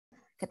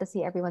get to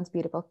see everyone's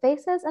beautiful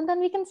faces, and then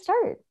we can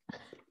start.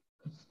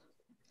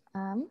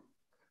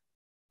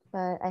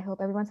 But I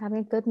hope everyone's having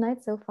a good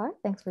night so far.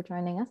 Thanks for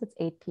joining us. It's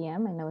 8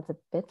 p.m. I know it's a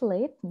bit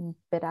late, a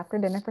bit after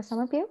dinner for some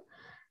of you,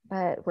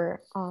 but we're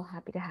all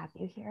happy to have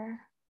you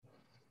here.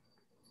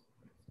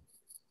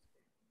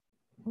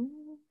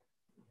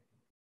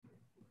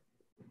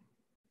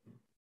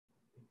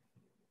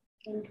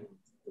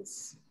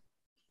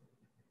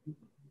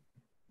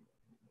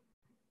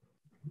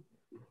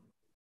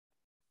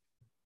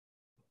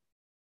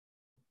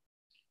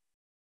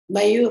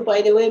 Mayukh,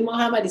 by the way,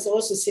 Mohammed is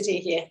also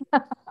sitting here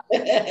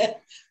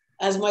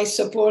as my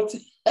support.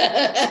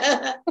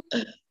 I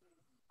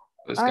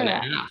was going to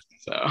ask,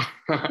 so.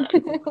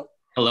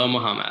 Hello,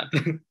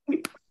 Mohammed.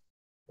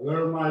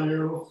 Hello,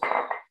 Mayukh.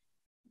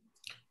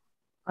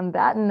 On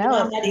that note,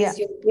 Mohammed is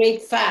your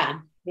great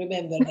fan,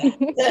 remember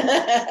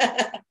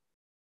that.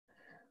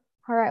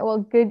 All right, well,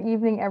 good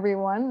evening,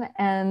 everyone.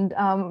 And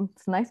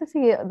it's nice to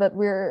see that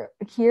we're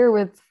here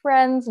with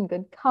friends and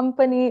good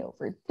company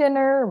over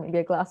dinner, or maybe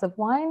a glass of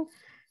wine.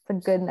 It's a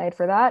good night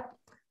for that.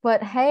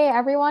 But hey,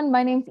 everyone,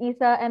 my name's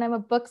Isa, and I'm a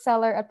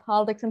bookseller at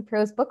Politics and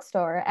Prose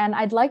Bookstore. And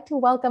I'd like to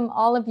welcome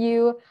all of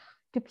you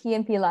to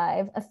PNP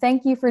Live.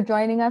 Thank you for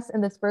joining us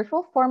in this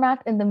virtual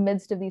format in the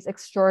midst of these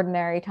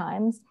extraordinary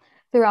times,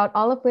 throughout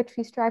all of which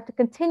we strive to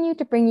continue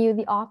to bring you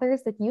the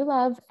authors that you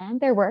love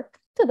and their work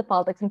to the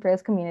Politics and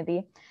Prose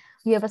community.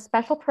 We have a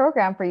special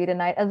program for you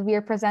tonight as we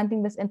are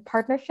presenting this in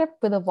partnership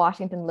with the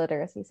Washington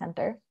Literacy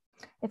Center.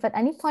 If at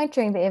any point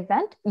during the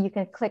event, you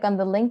can click on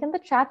the link in the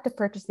chat to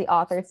purchase the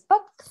author's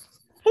book,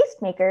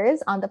 Tastemakers,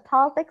 on the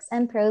Politics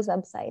and Prose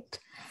website.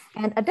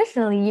 And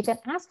additionally, you can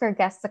ask our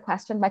guests a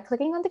question by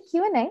clicking on the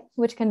Q&A,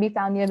 which can be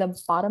found near the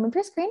bottom of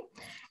your screen.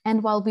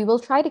 And while we will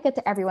try to get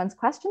to everyone's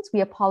questions,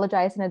 we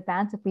apologize in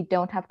advance if we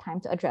don't have time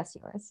to address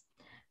yours.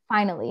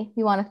 Finally,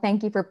 we want to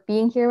thank you for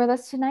being here with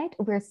us tonight.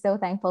 We're so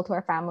thankful to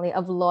our family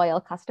of loyal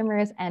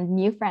customers and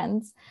new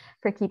friends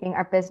for keeping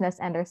our business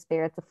and our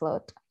spirits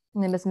afloat.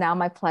 And it is now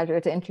my pleasure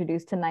to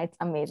introduce tonight's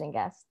amazing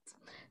guests.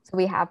 So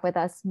we have with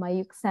us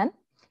Mayukh Sen.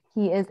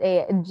 He is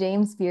a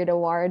James Beard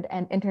Award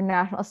and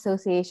International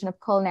Association of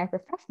Culinary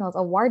Professionals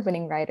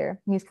award-winning writer.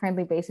 He's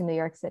currently based in New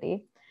York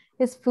City.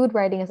 His food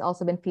writing has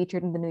also been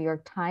featured in the New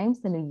York Times,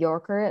 the New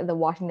Yorker, the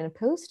Washington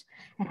Post,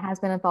 and has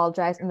been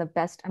anthologized in the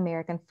best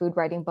American food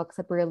writing books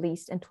that were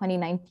released in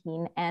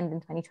 2019 and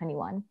in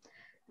 2021.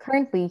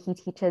 Currently, he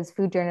teaches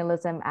food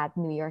journalism at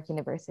New York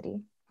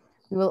University.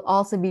 We will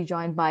also be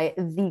joined by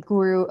the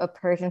guru of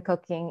Persian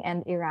cooking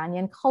and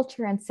Iranian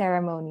culture and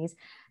ceremonies,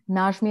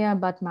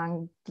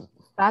 Najmieh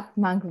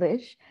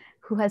Batmanglij,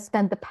 who has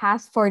spent the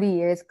past 40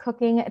 years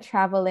cooking,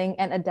 traveling,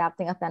 and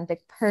adapting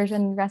authentic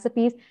Persian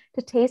recipes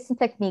to tastes and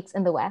techniques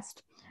in the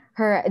West.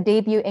 Her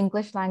debut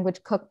English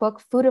language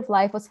cookbook, Food of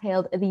Life, was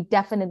hailed the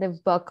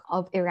definitive book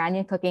of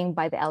Iranian cooking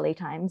by the LA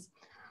Times.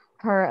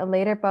 Her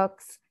later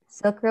books,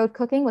 Silk Road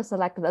Cooking, was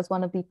selected as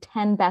one of the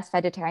 10 best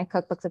vegetarian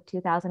cookbooks of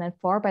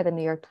 2004 by the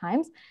New York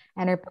Times,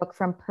 and her book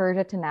From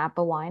Persia to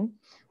Napa Wine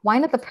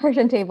at the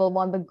Persian Table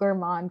won the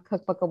Gourmand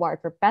Cookbook Award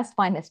for Best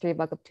Wine History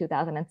Book of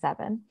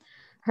 2007.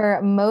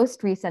 Her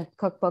most recent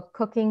cookbook,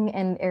 Cooking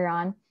in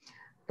Iran,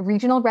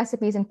 Regional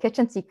Recipes and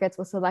Kitchen Secrets,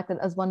 was selected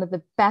as one of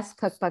the best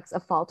cookbooks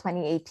of fall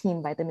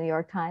 2018 by the New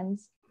York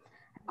Times.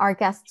 Our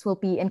guests will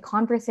be in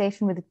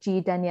conversation with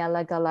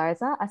Daniela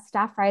Galarza, a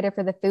staff writer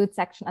for the food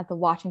section at the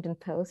Washington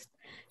Post.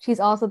 She's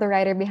also the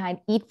writer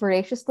behind Eat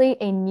Voraciously,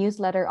 a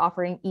newsletter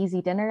offering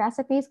easy dinner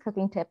recipes,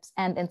 cooking tips,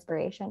 and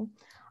inspiration.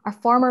 Our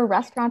former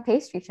restaurant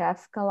pastry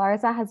chef,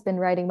 Galarza, has been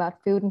writing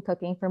about food and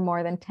cooking for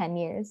more than 10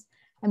 years.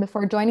 And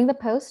before joining the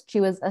Post, she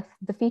was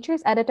the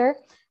features editor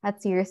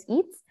at Serious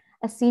Eats,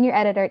 a senior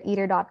editor at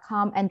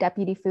Eater.com, and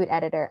deputy food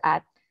editor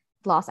at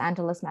Los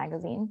Angeles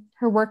Magazine.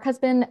 Her work has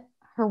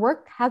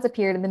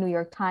appeared in the New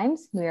York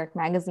Times, New York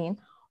Magazine,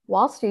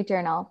 Wall Street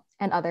Journal,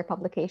 and other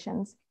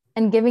publications.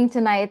 And giving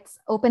tonight's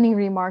opening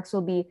remarks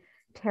will be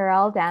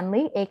Terrell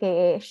Danley,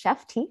 aka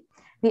Chef T,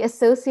 the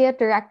Associate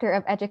Director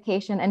of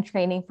Education and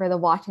Training for the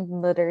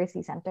Washington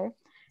Literacy Center.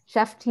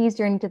 Chef T's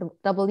journey to the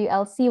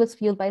WLC was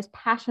fueled by his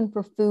passion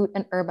for food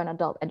and urban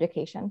adult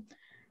education.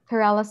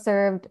 Terrell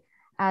served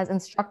as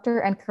instructor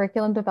and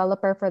curriculum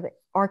developer for the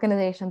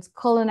organization's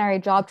culinary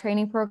job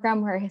training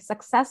program, where his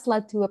success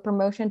led to a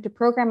promotion to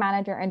program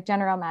manager and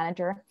general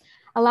manager,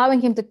 allowing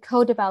him to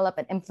co-develop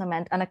and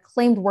implement an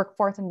acclaimed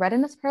workforce and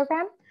readiness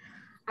program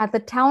at the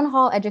Town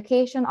Hall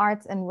Education,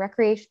 Arts, and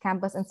Recreation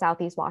campus in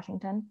Southeast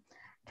Washington.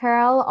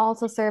 Terrell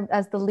also served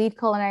as the lead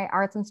culinary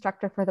arts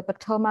instructor for the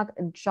Potomac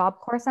Job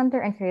Corps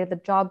Center and created the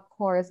Job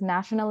Corps'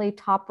 nationally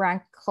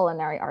top-ranked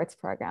culinary arts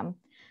program.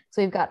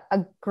 So we've got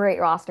a great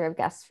roster of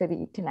guests for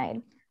you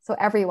tonight. So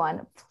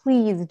everyone,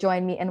 please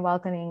join me in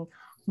welcoming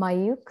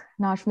Mayukh,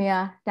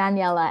 Najmieh,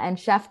 Daniela, and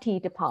Chef T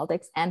to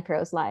Politics and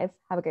Prose Live.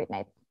 Have a great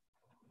night.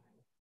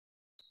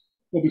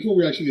 Well, before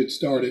we actually get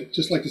started,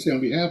 just like to say on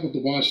behalf of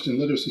the Washington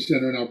Literacy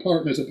Center and our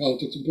partners at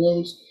Politics and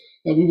Prose,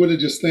 we want to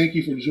just thank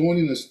you for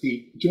joining us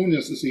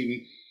this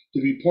evening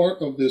to be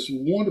part of this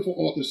wonderful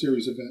author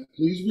series event.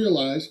 Please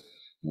realize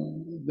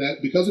that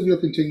because of your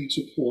continued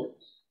support,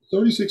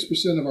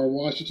 36% of our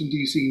Washington,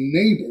 D.C.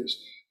 neighbors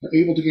are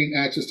able to gain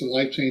access to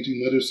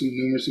life-changing literacy,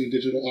 numeracy, and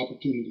digital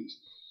opportunities.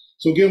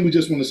 So again, we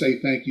just want to say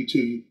thank you to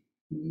you.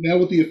 Now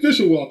with the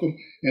official welcome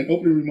and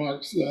opening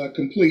remarks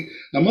complete,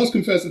 I must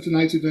confess that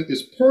tonight's event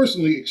is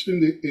personally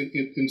extremely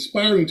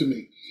inspiring to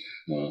me.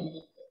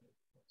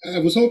 I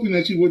was hoping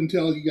that you wouldn't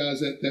tell you guys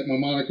that my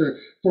moniker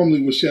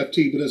formerly was Chef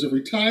T, but as a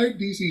retired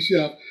DC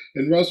chef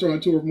and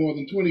restaurateur of more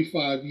than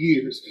 25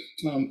 years,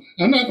 I'm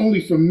not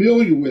only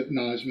familiar with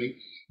Najmieh,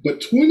 but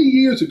 20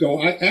 years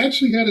ago, I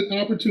actually had an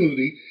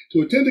opportunity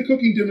to attend a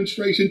cooking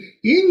demonstration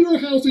in your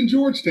house in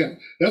Georgetown.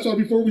 That's why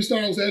before we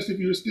started, I was asked if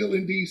you were still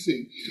in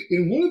DC.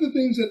 And one of the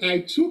things that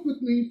I took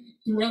with me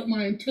throughout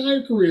my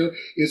entire career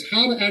is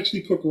how to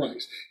actually cook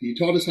rice. You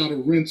taught us how to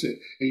rinse it,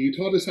 and you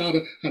taught us how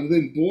to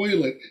then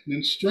boil it, and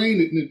then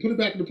strain it, and then put it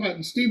back in the pot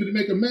and steam it to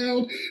make a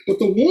mound. But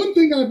the one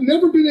thing I've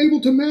never been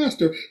able to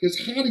master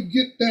is how to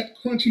get that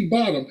crunchy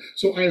bottom.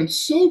 So I am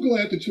so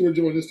glad that you are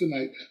joining us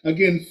tonight.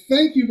 Again,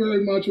 thank you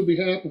very much on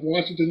behalf of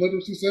Washington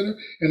Literacy Center,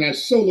 and I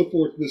so look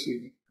forward to this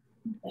evening.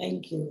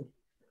 Thank you.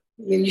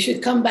 You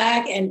should come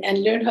back and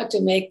learn how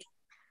to make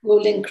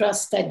golden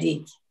crust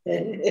tzadik.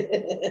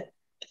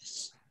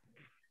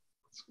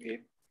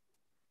 Sweet.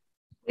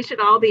 We should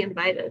all be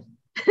invited.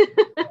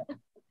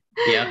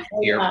 Yeah,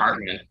 your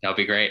apartment. That'll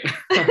be great.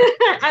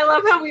 I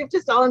love how we've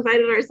just all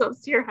invited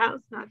ourselves to your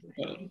house. I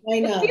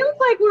know. It feels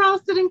like we're all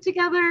sitting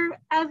together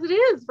as it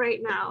is right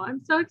now.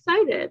 I'm so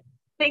excited.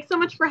 Thanks so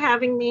much for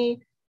having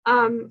me.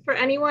 For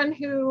anyone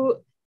who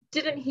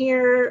didn't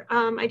hear,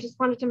 I just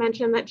wanted to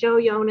mention that Joe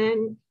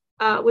Yonan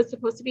was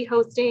supposed to be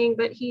hosting,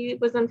 but he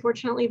was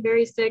unfortunately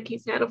very sick.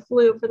 He's had a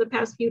flu for the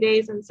past few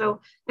days, and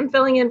so I'm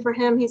filling in for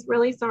him. He's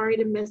really sorry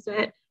to miss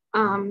it.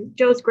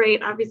 Joe's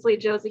great. Obviously,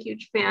 Joe's a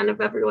huge fan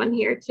of everyone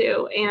here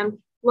too, and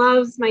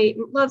loves my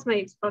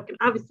book, and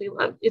obviously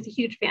is a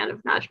huge fan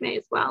of Najmieh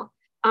as well.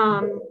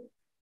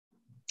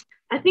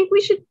 I think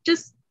we should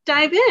just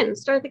dive in,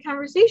 start the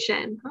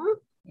conversation, huh?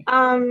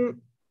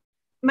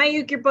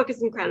 Mayukh, your book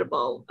is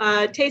incredible.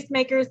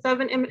 Tastemakers,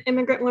 7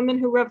 immigrant women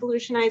who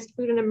revolutionized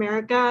food in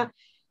America.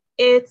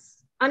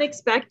 It's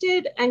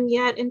unexpected and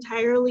yet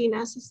entirely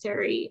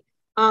necessary.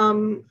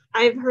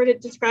 I've heard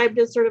it described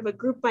as sort of a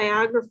group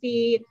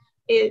biography.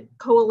 It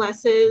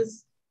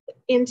coalesces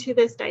into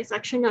this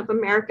dissection of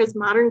America's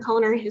modern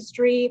culinary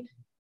history.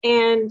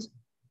 And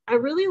I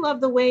really love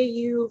the way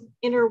you've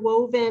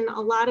interwoven a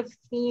lot of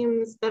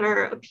themes that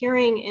are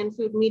appearing in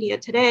food media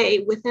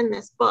today within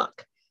this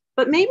book.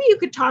 But maybe you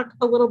could talk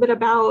a little bit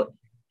about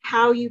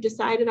how you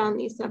decided on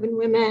these 7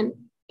 women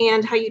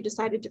and how you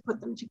decided to put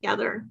them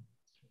together.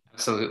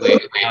 Absolutely.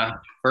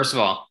 First of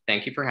all,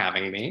 thank you for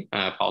having me,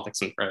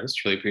 Politics and Prose.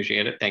 Truly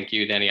appreciate it. Thank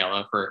you,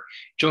 Daniela, for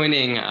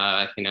joining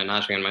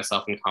Najmieh and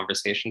myself in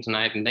conversation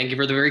tonight. And thank you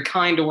for the very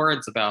kind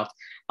words about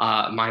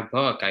my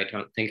book. I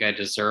don't think I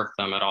deserve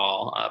them at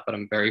all, but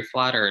I'm very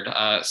flattered.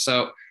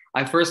 So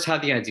I first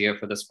had the idea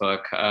for this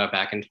book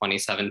back in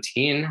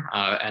 2017.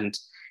 And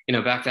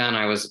back then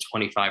I was a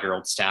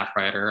 25-year-old staff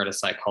writer at a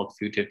site called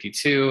Food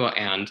 52,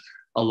 and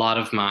a lot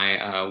of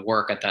my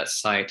work at that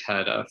site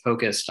had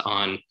focused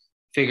on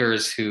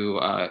figures who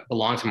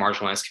belong to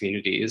marginalized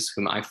communities,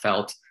 whom I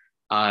felt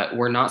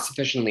were not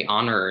sufficiently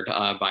honored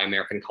by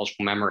American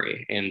cultural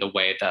memory in the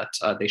way that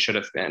they should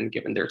have been,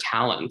 given their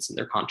talents and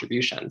their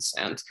contributions.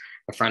 And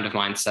a friend of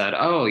mine said,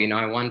 oh,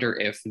 I wonder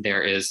if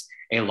there is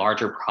a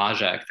larger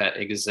project that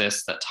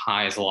exists that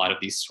ties a lot of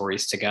these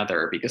stories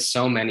together, because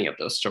so many of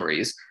those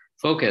stories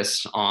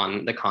focused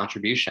on the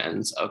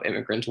contributions of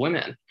immigrant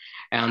women.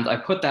 And I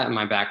put that in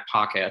my back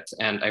pocket,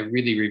 and I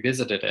really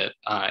revisited it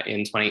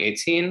in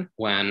 2018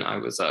 when I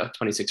was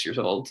 26 years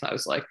old. I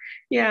was like,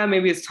 yeah,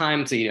 maybe it's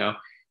time to,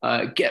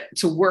 get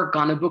to work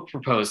on a book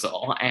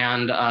proposal.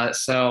 And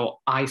so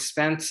I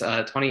spent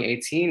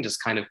 2018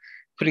 just kind of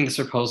putting this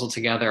proposal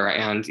together.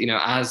 And,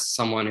 as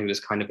someone who was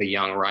kind of a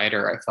young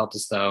writer, I felt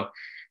as though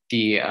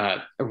the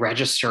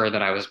register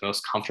that I was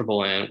most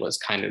comfortable in was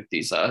kind of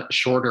these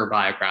shorter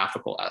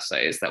biographical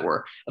essays that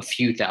were a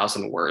few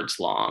thousand words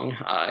long,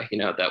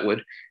 that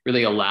would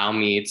really allow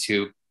me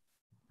to,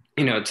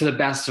 to the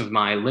best of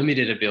my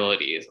limited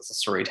abilities as a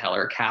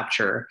storyteller,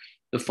 capture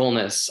the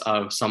fullness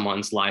of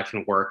someone's life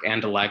and work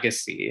and a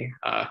legacy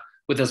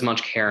with as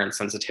much care and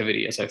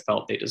sensitivity as I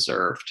felt they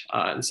deserved.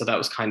 And so that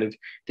was kind of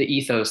the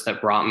ethos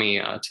that brought me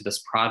to this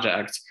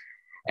project.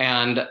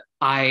 And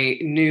I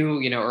knew,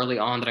 early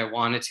on that I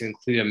wanted to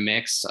include a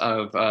mix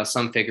of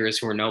some figures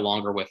who are no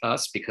longer with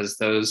us, because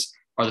those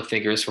are the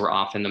figures who are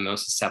often the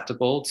most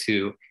susceptible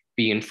to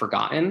being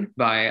forgotten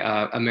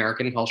by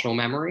American cultural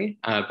memory.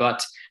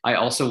 But I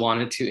also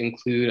wanted to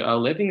include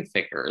living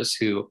figures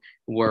who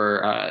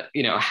were,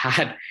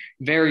 had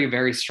very,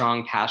 very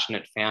strong,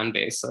 passionate fan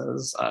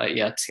bases,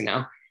 yet,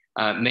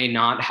 may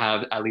not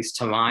have, at least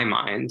to my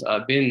mind,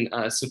 been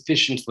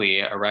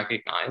sufficiently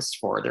recognized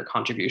for their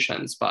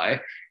contributions by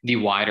the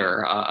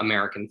wider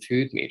American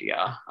food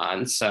media.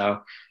 And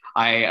so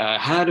I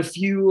had a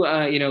few,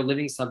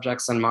 living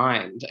subjects in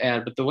mind,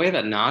 but the way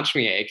that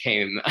Najmieh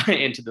came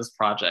into this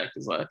project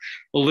is a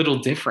little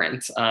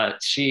different.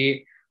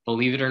 She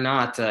believe it or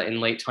not,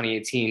 in late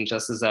 2018,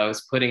 just as I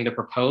was putting the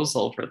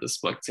proposal for this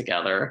book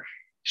together,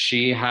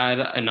 she had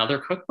another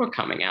cookbook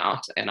coming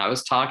out. And I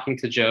was talking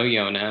to Joe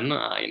Yonan,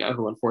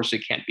 who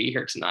unfortunately can't be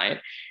here tonight.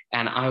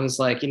 And I was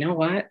like, you know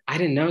what? I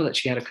didn't know that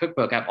she had a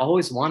cookbook. I've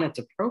always wanted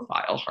to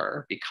profile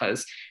her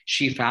because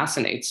she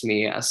fascinates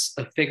me as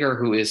a figure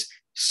who is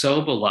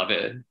so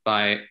beloved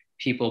by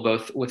people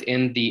both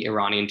within the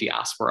Iranian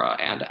diaspora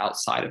and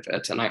outside of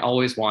it. And I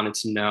always wanted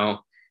to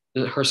know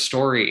her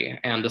story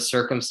and the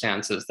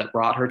circumstances that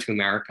brought her to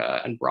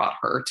America and brought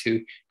her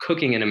to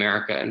cooking in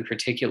America in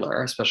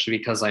particular, especially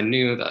because I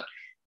knew that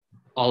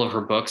all of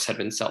her books had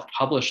been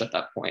self-published at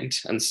that point.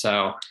 And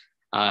so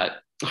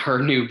her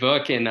new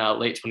book in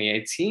late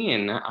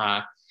 2018,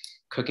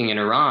 Cooking in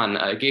Iran,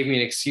 gave me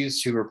an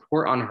excuse to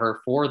report on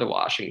her for the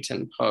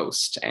Washington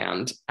Post.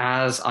 And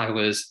as I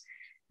was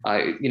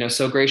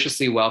so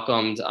graciously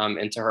welcomed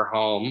into her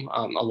home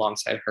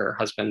alongside her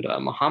husband,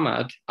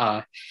 Mohammed,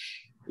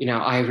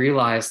 I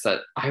realized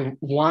that I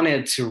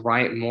wanted to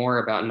write more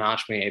about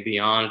Najmieh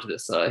beyond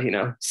this,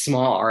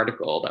 small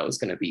article that was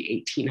going to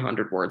be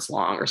 1,800 words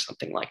long or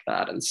something like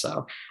that. And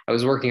so I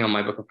was working on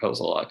my book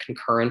proposal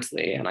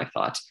concurrently, and I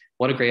thought,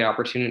 what a great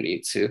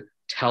opportunity to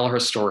tell her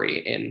story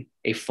in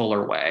a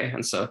fuller way.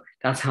 And so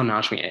that's how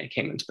Najmieh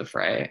came into the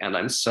fray. And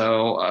I'm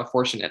so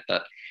fortunate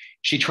that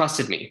she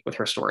trusted me with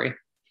her story.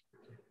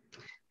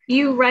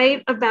 You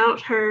write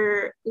about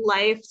her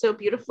life so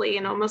beautifully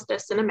in almost a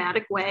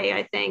cinematic way,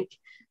 I think.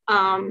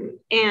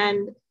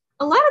 And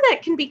a lot of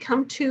that can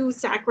become too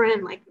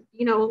saccharine,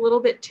 a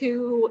little bit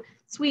too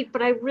sweet,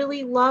 but I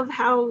really love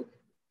how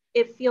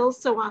it feels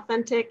so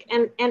authentic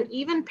and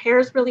even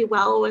pairs really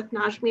well with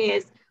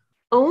Najmieh's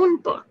own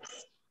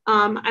books.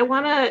 I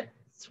want to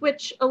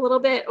switch a little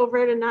bit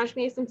over to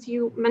Najmieh since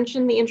you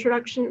mentioned the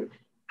introduction,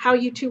 how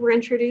you two were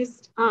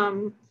introduced.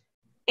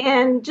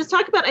 And just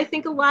talk about, I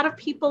think a lot of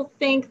people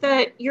think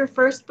that your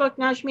first book,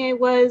 Najmieh,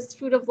 was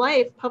Food of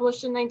Life,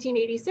 published in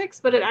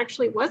 1986, but it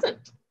actually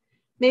wasn't.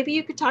 Maybe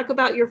you could talk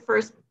about your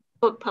first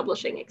book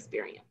publishing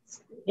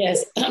experience.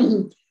 Yes,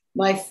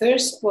 my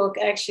first book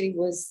actually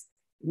was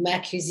Ma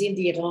Cuisine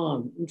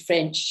d'Iran in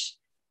French.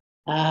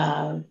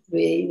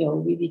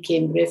 We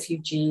became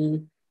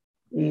refugee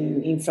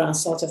in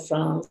France, south of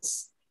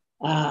France.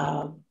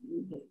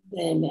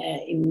 Then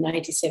in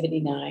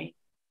 1979,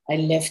 I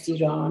left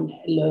Iran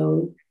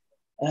alone.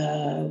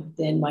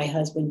 Then my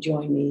husband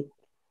joined me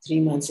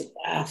 3 months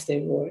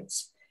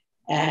afterwards.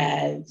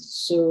 And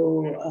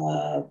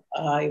so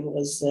I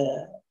was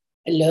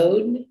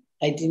alone.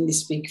 I didn't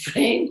speak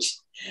French.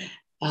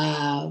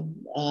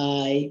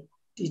 I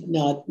did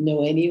not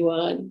know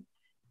anyone.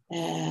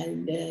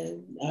 And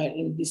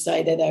I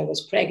decided I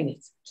was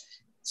pregnant.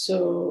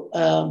 So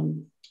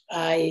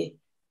I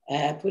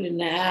put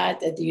an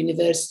ad at the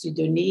University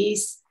de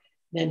Nice,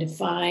 then to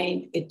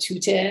find a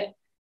tutor.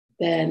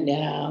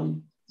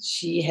 Then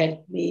she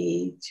helped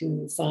me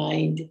to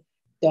find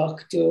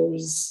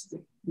doctors,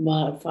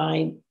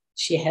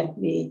 she helped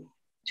me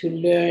to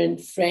learn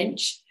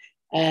French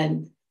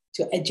and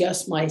to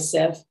adjust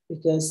myself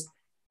because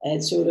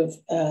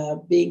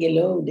being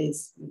alone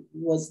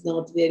was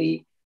not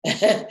very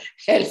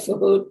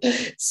helpful.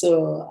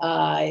 So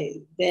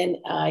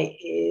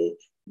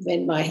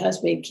when my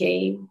husband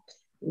came,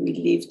 we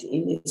lived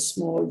in a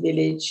small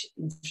village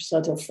in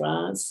south of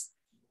France.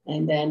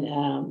 And then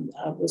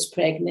I was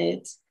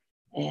pregnant.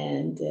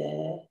 And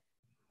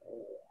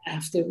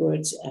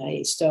afterwards,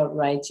 I started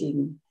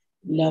writing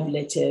love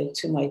letter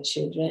to my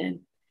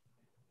children,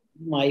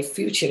 my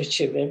future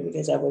children,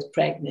 because I was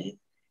pregnant.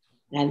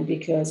 And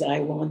because I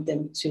want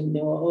them to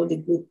know all the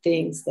good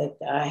things that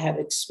I have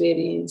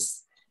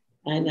experienced.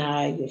 And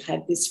I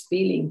had this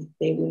feeling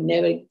they will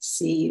never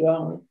see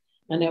Iran.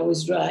 And I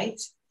was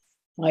right.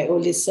 My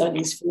oldest son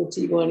is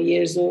 41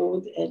 years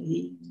old and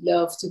he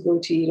loves to go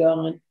to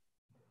Iran.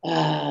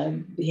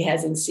 He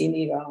hasn't seen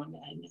Iran.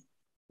 And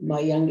my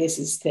youngest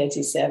is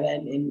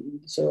 37.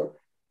 And so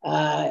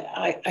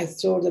I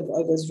thought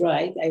I was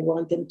right. I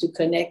want them to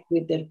connect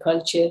with their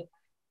culture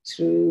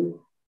through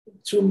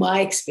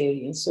my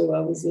experience. So I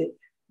was a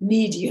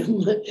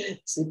medium.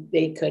 So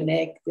they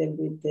connected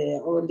with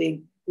all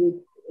the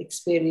good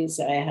experience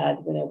I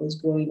had when I was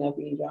growing up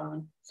in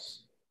Iran.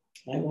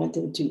 I want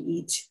them to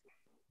eat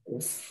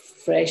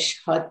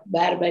fresh, hot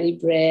Barbary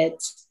bread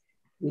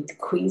with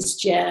queen's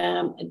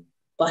jam and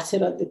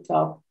butter at the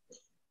top,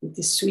 with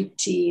the sweet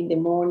tea in the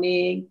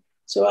morning.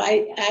 So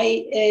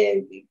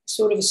I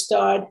sort of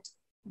start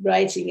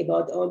writing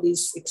about all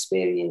these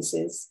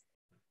experiences.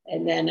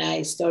 And then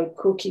I started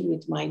cooking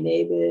with my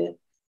neighbor.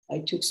 I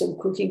took some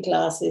cooking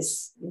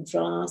classes in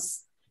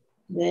France.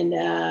 Then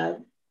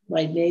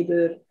my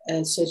neighbor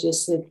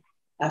suggested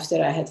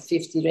after I had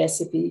 50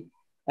 recipes,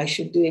 I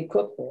should do a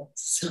cookbook.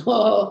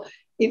 So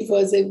it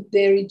was a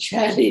very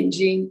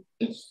challenging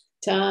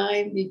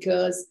time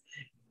because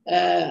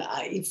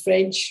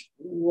French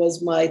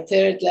was my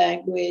third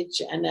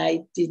language and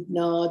I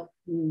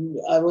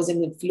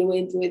wasn't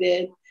fluent with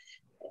it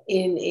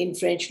in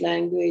French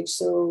language.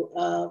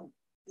 So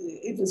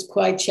it was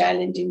quite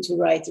challenging to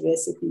write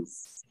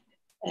recipes.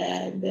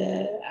 And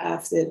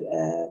after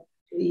a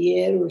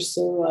year or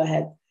so, I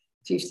had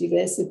 50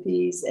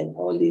 recipes and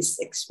all this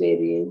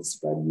experience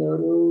from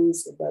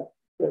Nowruz, about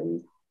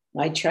from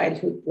my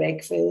childhood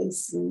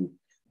breakfast. And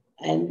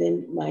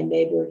then my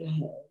neighbor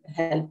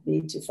helped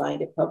me to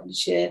find a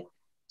publisher.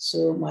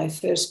 So my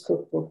first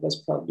cookbook was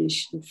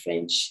published in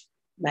French,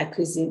 Ma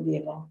Cuisine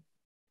d'Iran,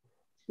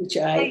 which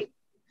I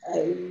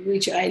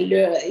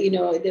learned, you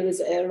know, there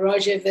was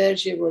Roger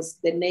Verger was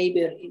the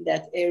neighbor in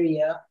that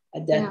area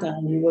at that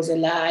time. He was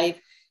alive,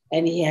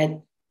 and he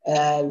had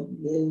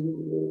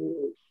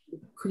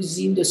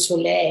Cuisine de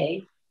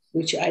Soleil,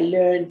 which I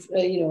learned,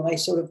 you know, I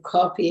sort of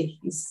copied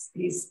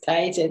his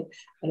title,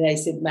 and I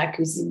said Ma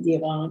Cuisine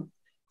d'Iran.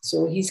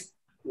 So he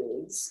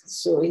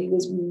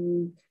was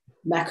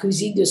Ma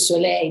Cuisine de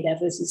Soleil,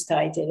 that was his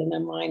title,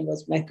 and mine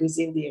was Ma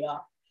Cuisine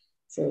d'Iran.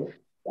 So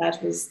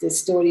that was the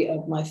story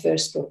of my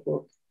first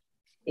cookbook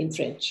in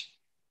French.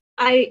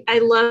 I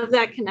love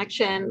that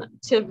connection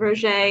to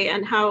Verger,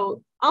 and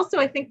how also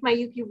I think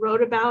Mayukh, you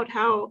wrote about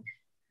how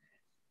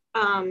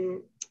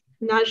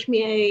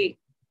Najmieh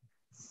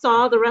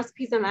saw the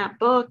recipes in that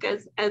book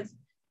as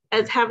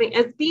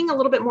being a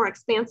little bit more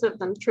expansive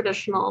than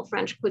traditional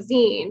French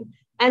cuisine.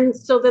 And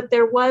so that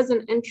there was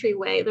an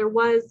entryway, there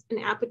was an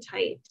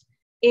appetite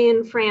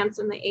in France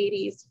in the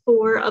 80s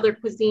for other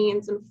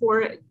cuisines and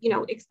for, you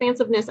know,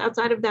 expansiveness.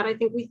 Outside of that, I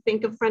think we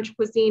think of French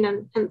cuisine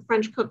and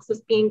French cooks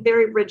as being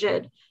very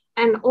rigid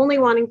and only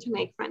wanting to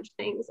make French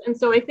things. And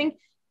so I think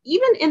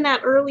even in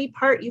that early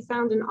part, you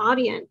found an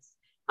audience.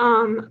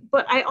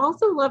 But I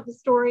also love the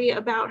story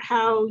about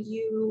how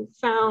you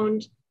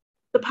found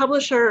the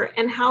publisher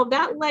and how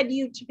that led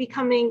you to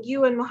becoming,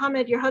 you and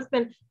Mohammed, your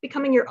husband,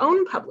 becoming your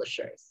own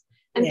publishers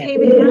and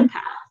paving that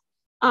path.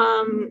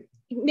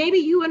 Maybe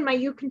you and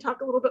Mayukh can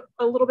talk a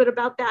little bit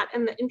about that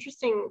and the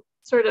interesting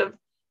sort of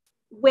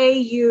way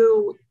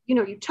you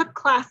took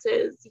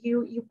classes,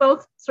 you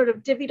both sort of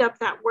divvied up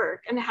that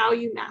work and how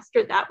you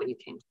mastered that when you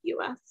came to the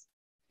US.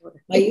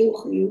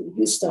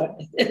 You start.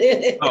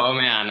 Oh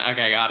man,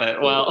 okay, got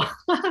it. Well,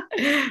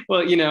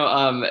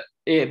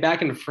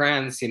 back in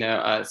France,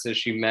 so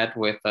she met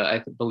with,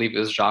 I believe it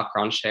was Jacques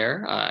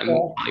Rancher. I'm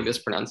probably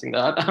mispronouncing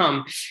that.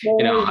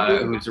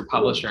 Who's her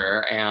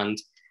publisher, and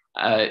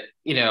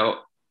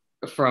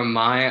from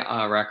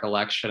my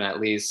recollection, at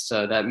least,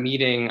 that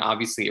meeting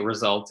obviously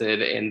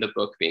resulted in the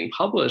book being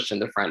published in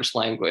the French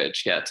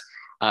language. Yet,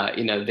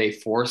 they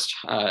forced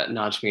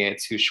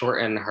Najmieh to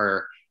shorten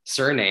her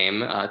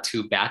surname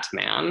to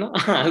Batman,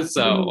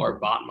 or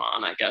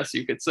Batman, I guess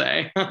you could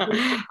say,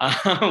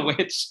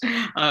 which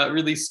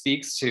really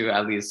speaks to,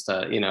 at least,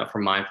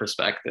 from my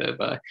perspective,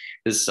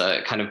 this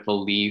kind of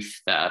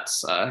belief that,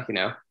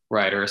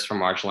 writers from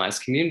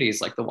marginalized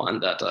communities like the one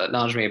that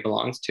Najmieh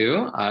belongs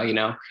to,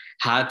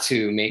 had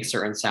to make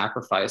certain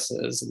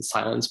sacrifices and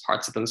silence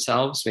parts of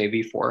themselves,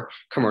 maybe for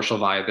commercial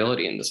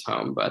viability in this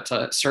home.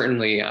 But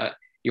certainly,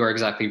 you are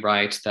exactly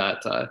right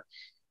that,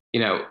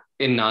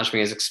 in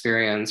Najmieh's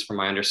experience, from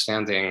my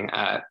understanding,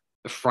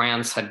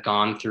 France had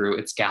gone through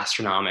its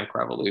gastronomic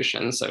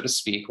revolution, so to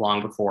speak,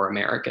 long before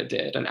America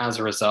did. And as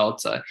a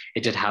result,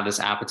 it did have this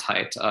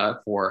appetite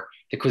for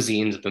the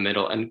cuisines of the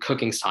Middle and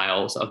cooking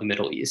styles of the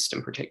Middle East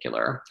in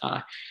particular.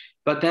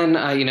 But then,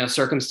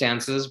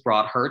 circumstances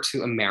brought her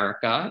to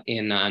America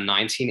in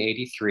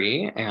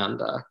 1983.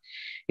 And,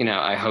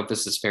 I hope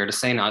this is fair to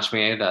say,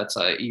 Najmieh,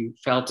 that you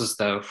felt as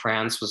though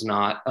France was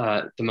not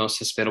the most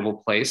hospitable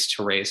place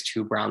to raise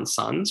two brown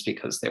sons,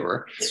 because there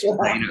were,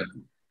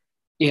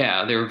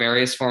 there were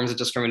various forms of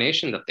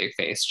discrimination that they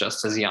faced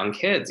just as young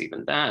kids,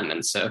 even then.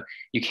 And so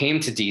you came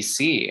to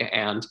DC,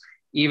 and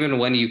even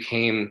when you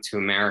came to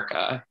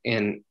America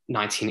in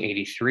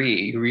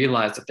 1983, you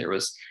realized that there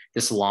was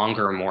this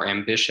longer, more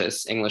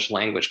ambitious English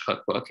language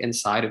cookbook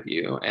inside of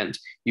you. And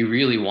you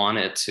really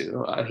wanted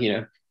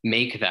to,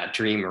 make that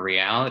dream a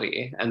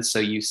reality. And so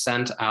you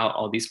sent out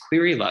all these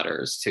query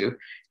letters to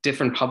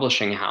different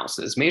publishing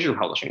houses, major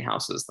publishing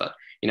houses that,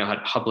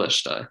 had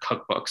published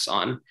cookbooks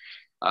on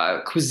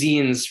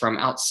cuisines from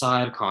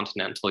outside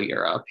continental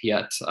Europe,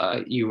 yet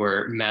you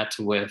were met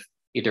with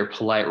either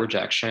polite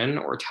rejection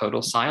or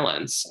total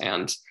silence.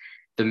 And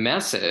the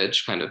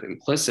message kind of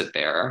implicit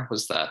there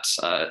was that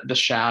the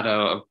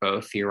shadow of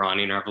both the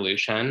Iranian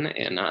Revolution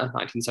in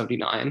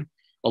 1979,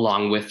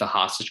 along with the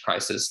hostage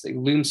crisis, they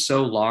loomed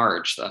so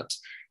large that,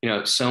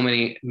 so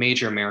many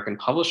major American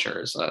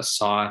publishers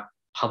saw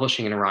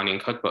publishing an Iranian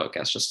cookbook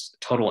as just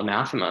total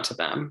anathema to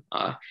them,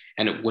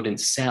 and it wouldn't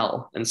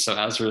sell. And so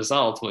as a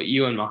result, what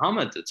you and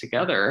Mohammed did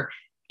together,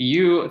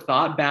 you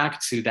thought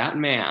back to that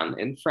man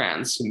in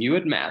France whom you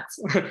had met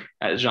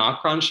at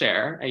Jacques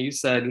Rancher, and you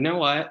said, you know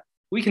what?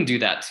 We can do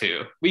that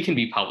too. We can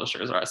be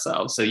publishers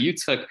ourselves. So you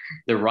took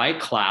the right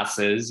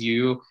classes,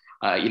 you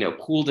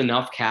pooled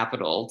enough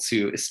capital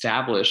to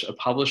establish a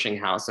publishing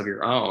house of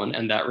your own.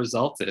 And that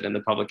resulted in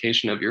the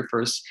publication of your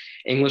first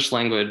English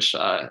language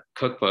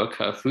cookbook,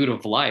 Food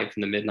of Life,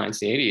 in the mid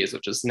 1980s,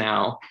 which is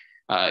now,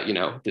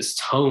 this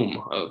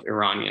tome of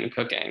Iranian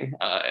cooking.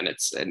 And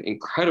it's an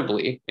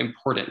incredibly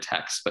important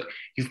text. But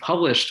you've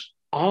published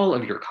all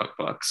of your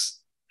cookbooks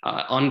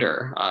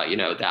under,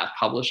 that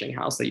publishing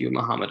house that you and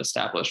Muhammad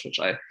established, which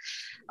I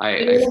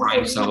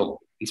find so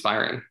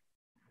inspiring.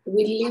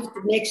 We lived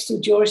next to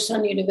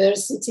Georgetown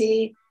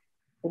University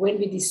when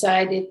we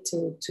decided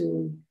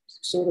to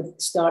sort of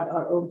start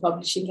our own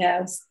publishing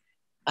house.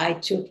 I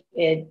took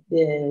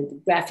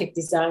the graphic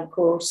design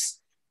course,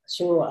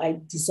 so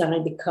I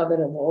designed the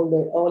cover of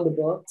all the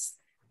books,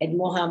 and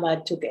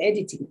Muhammad took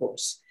editing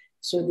course.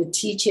 So the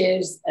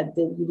teachers at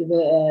the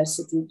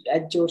university,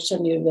 at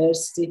Georgetown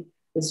University,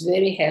 was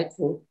very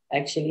helpful.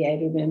 Actually, I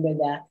remember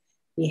that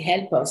he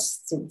helped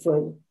us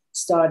for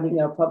starting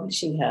our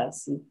publishing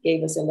house. He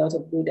gave us a lot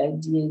of good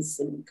ideas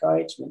and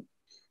encouragement.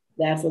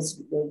 That was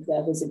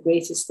the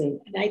greatest thing.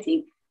 And I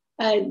think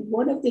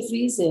one of the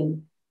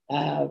reasons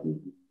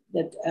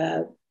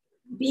that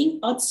being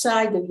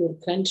outside of your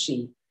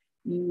country,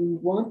 you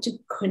want to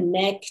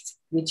connect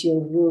with your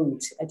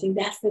roots. I think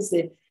that was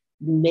the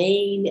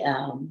main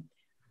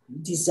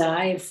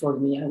desire for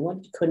me. I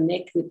want to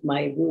connect with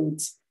my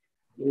roots.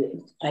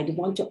 I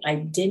want to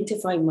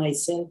identify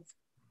myself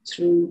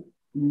through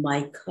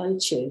my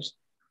culture.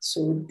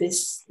 So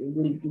this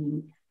will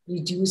be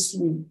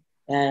reducing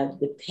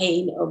the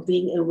pain of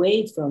being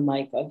away from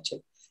my culture.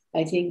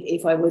 I think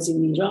if I was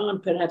in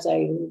Iran, perhaps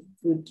I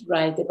would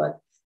write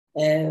about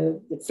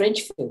the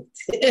French food.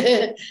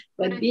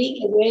 But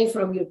being away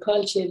from your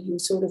culture, you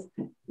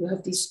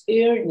have this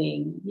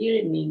yearning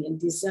and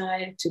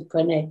desire to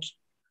connect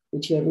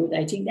with your root.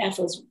 I think that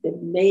was the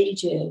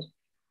major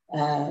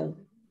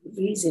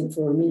reason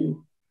for me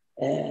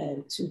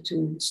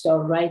to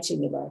start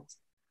writing about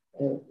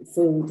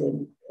food,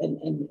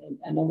 and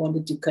I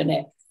wanted to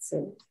connect.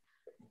 So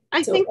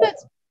I think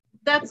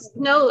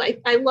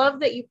I love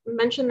that you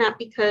mentioned that,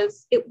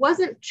 because it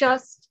wasn't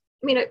just,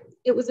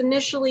 it was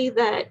initially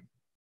that,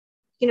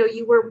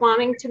 you were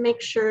wanting to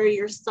make sure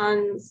your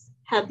sons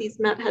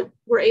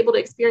were able to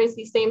experience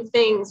these same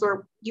things,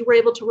 or you were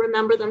able to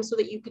remember them so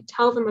that you could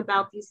tell them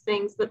about these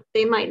things that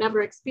they might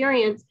never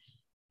experience.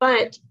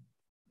 But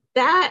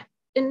that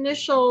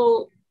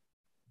initial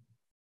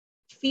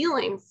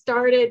feeling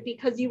started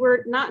because you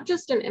were not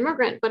just an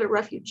immigrant, but a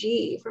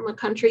refugee from a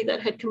country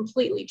that had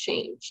completely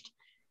changed.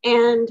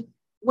 And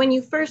when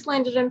you first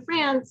landed in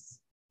France,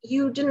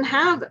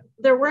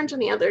 there weren't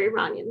any other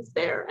Iranians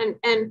there.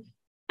 And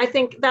I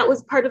think that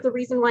was part of the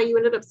reason why you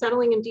ended up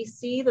settling in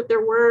DC, that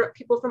there were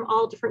people from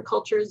all different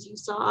cultures you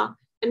saw.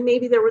 And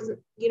maybe there was,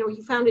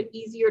 you found it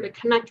easier to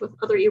connect with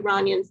other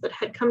Iranians that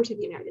had come to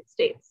the United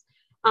States.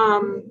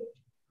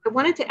 I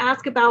wanted to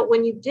ask about,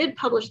 when you did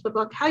publish the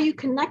book, how you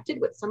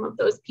connected with some of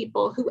those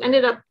people who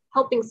ended up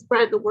helping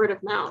spread the word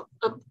of mouth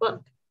of the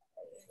book.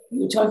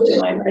 You talked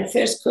about my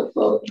first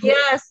cookbook.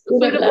 Yes,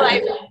 Food of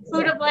Life,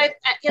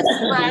 yes,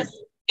 West.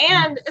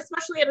 And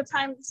especially at a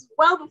time, this is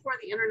well before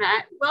the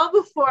internet, well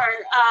before,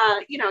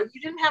 you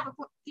didn't have a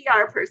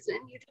PR person,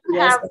 you didn't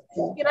have,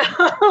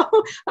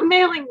 a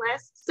mailing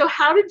list. So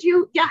how did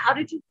you do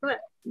it?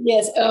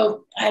 Yes,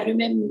 I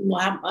remember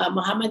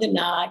Muhammad and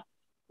I,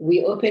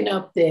 we opened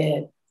up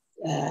the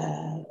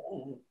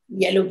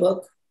yellow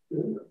book,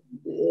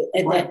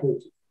 and then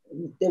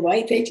the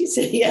white pages,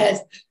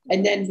 yes.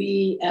 And then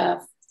we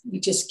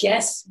just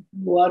guess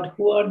who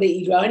are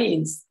the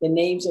Iranians, the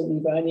names of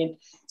Iranian.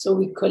 So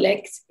we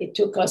collect. It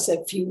took us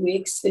a few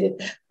weeks.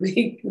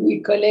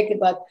 We collect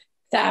about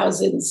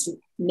thousands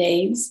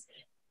names,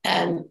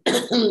 and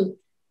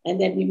and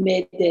then we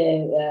made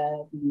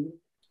the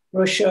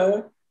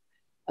brochure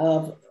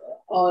of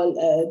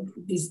all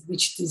this,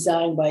 which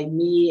designed by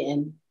me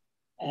and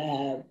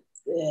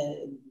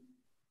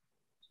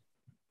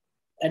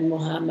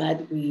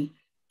Muhammad. We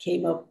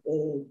came up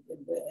with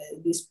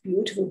this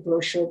beautiful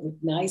brochure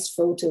with nice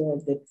photo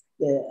of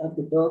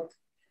the book,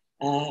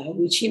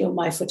 which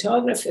my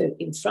photographer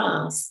in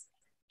France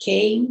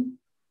came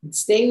and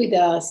stayed with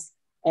us,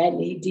 and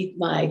he did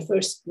my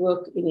first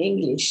work in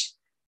English.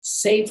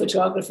 Same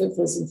photographer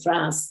was in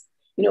France.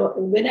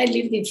 When I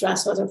lived in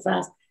France, southern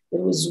France,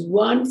 there was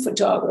one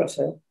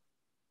photographer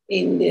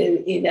in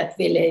that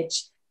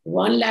village,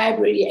 one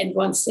library, and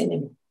one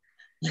cinema.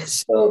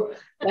 So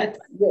that's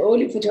the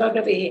only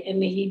photography,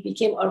 and he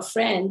became our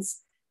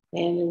friends.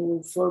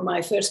 And for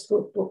my first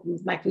cookbook,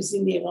 with my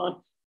cuisine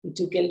d'Iran, we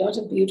took a lot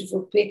of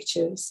beautiful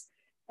pictures.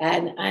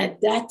 And at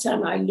that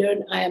time, I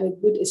learned I am a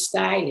good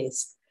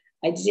stylist.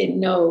 I didn't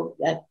know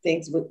that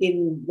things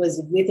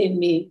was within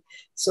me.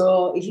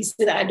 So he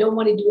said, I don't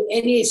want to do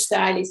any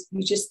stylist.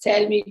 You just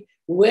tell me,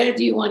 where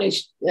do you want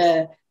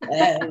to,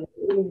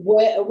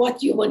 what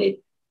do you want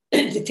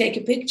to take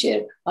a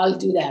picture? I'll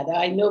do that.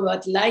 I know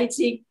about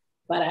lighting,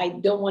 but I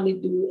don't want to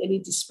do any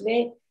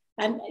display.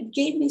 And it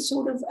gave me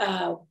sort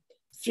of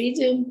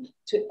freedom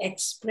to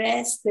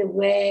express the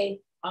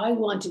way I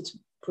wanted to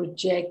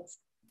project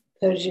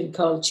Persian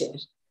culture.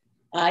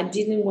 I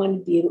didn't want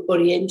to be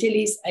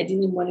Orientalist. I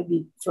didn't want to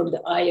be from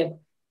the eye of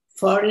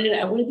foreigner.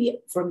 I want to be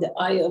from the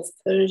eye of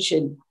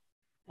Persian,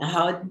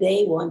 how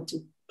they want to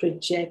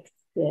project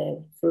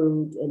the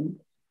food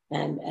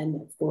and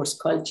of course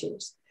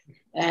cultures.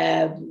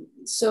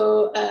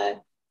 So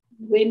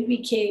when we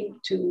came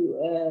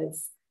to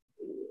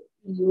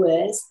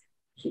US,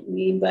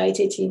 we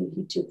invited him.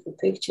 He took the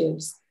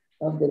pictures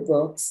of the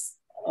books,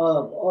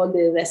 of all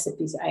the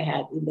recipes I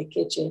had in the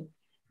kitchen.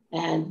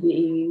 And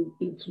we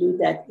include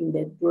that in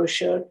the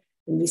brochure.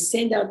 And we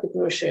send out the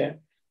brochure.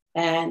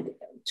 And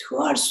to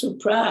our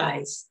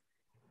surprise,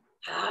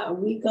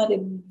 we got a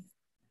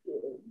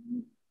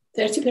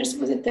 30%,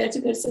 was it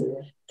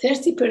 30%?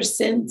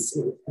 30%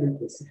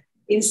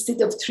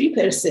 instead of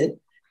 3%.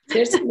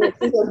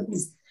 30% of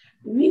this.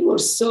 We were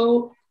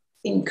so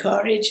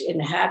encouraged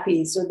and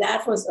happy. So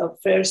that was our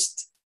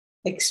first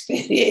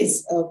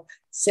experience of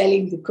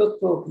selling the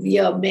cookbook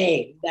via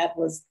mail. That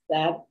was,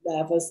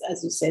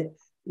 as you said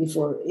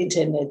before,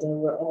 internet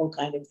or all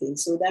kind of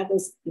things. So that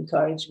was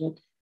encouragement.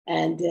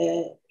 And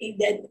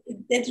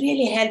that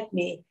really helped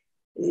me,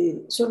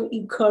 sort of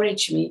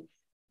encouraged me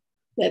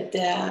that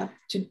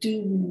to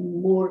do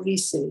more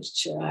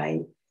research.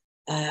 I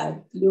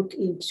look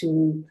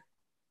into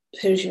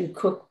Persian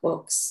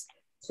cookbooks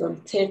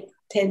from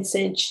 10th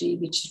century,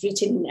 which is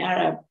written in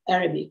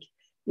Arabic,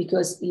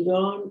 because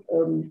Iran,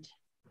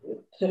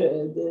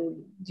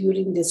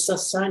 during the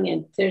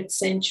Sasanian 3rd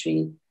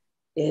century,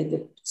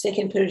 the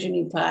Second Persian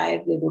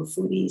Empire, they were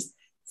foodies.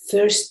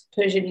 First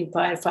Persian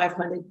Empire,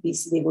 500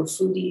 BC, they were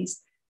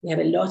foodies. We have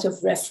a lot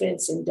of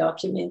reference and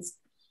documents.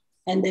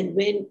 And then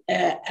when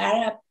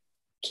Arab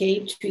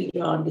came to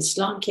Iran,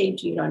 Islam came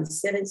to Iran in the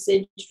 7th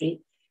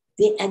century,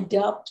 they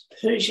adopt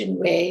Persian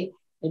way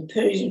and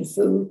Persian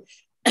food.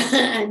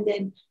 and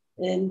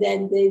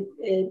then they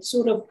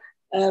sort of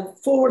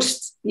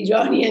forced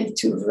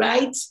Iranians to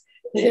write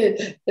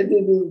the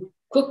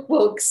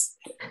cookbooks,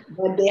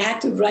 but they had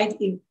to write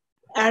in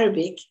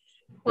Arabic.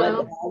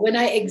 Wow. But when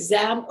I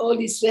examined all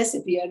these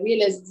recipes, I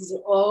realized these are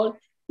all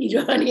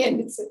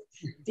Iranian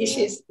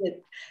dishes.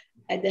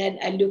 And then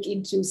I look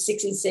into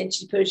 16th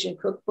century Persian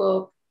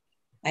cookbook.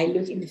 I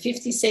look in the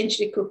 15th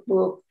century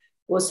cookbook,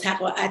 was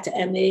Haqa'at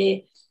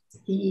Ameh.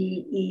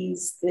 He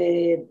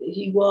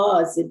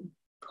was a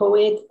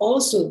poet,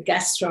 also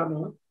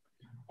gastronom,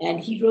 and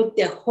he wrote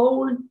the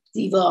whole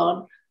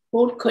divan,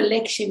 whole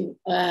collection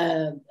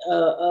of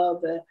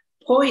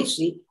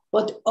poetry,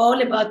 but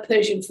all about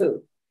Persian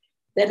food.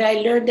 Then I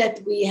learned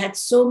that we had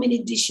so many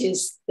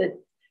dishes that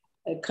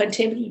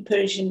contemporary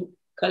Persian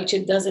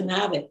culture doesn't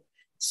have it.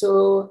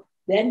 So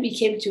then we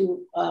came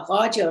to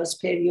Qajar's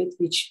period,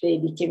 which they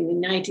became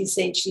in the 19th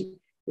century.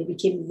 They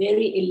became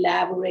very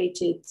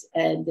elaborated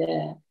and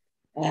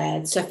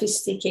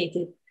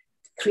sophisticated,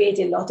 create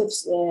a lot of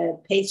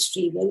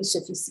pastry, very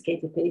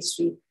sophisticated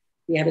pastry.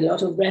 We have a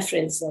lot of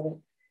reference of it.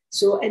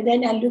 So, and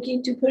then I look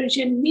into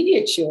Persian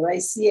miniature. I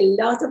see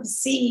a lot of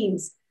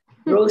scenes,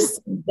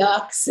 roasting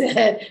ducks,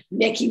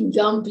 making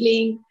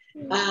dumpling.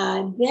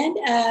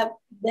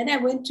 Then I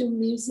went to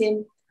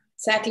museum,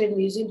 Sakhalin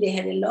Museum. They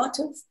had a lot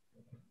of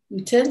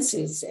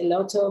utensils, a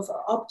lot of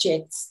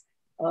objects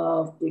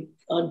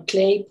on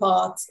clay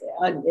pots,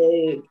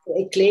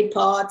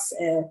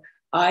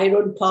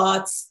 iron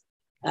pots,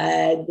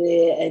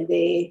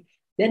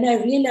 then I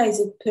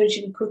realized that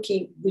Persian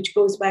cooking, which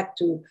goes back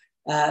to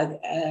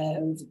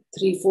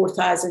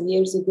 3,000-4,000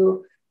 years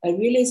ago, I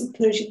realized that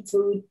Persian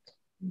food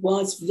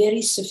was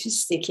very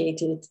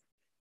sophisticated.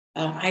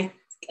 I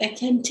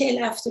can tell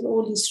after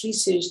all this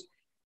research,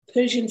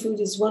 Persian food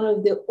is one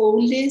of the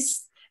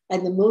oldest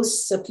and the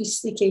most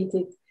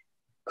sophisticated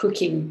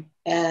cooking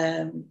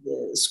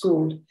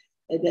school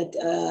that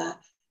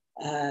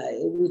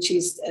which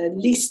is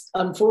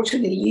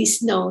unfortunately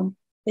least known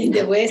in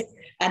the West.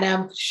 And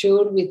I'm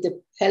sure with the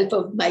help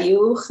of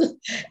Mayukh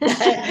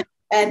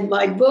and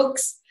my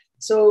books,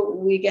 so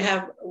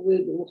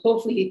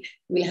hopefully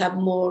we'll have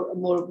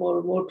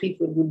more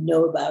people who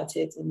know about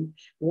it and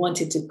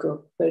wanted to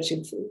cook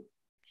Persian food.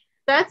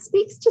 That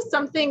speaks to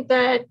something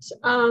that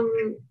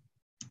I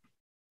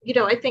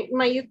think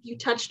Mayukh, you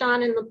touched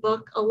on in the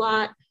book a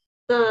lot,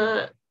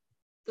 the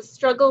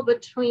struggle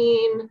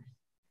between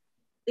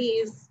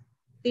these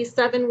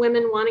 7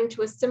 women wanting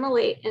to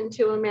assimilate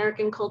into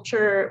American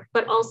culture,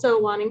 but also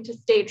wanting to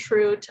stay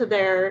true to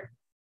their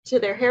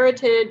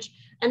heritage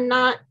and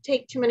not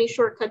take too many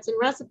shortcuts in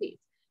recipes.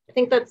 I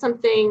think that's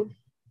something,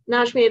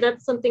 Najmieh,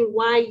 that's something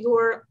why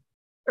your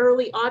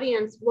early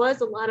audience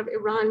was a lot of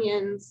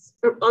Iranians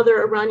or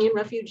other Iranian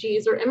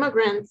refugees or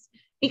immigrants,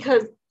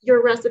 because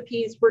your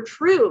recipes were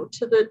true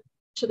to the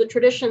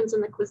traditions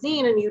and the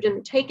cuisine, and you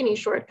didn't take any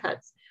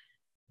shortcuts.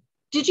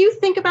 Did you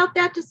think about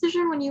that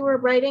decision when you were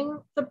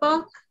writing the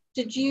book?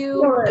 Did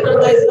you?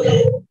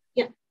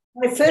 Yeah.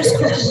 My first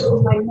cook was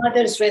my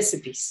mother's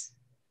recipes.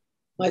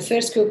 My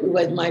first cook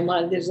was my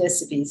mother's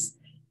recipes,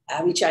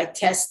 which I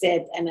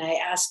tested, and I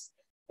asked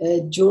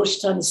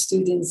Georgetown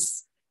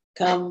students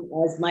come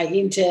as my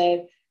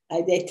intern.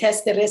 They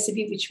test the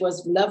recipe, which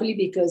was lovely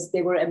because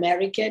they were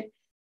American,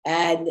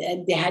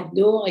 and they had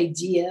no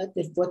idea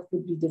that what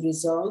would be the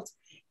result,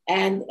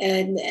 and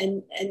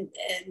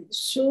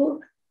so.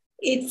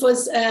 It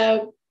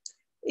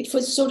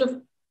was sort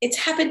of, it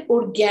happened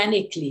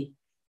organically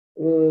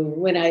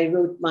when I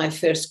wrote my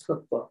first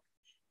cookbook.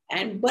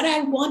 But I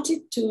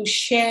wanted to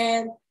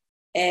share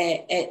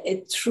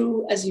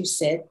through, as you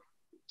said,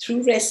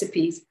 through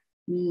recipes,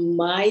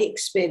 my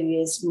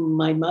experience,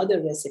 my mother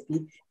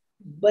recipe.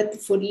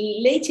 But for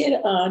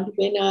later on,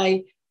 when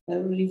I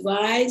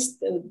revised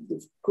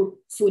the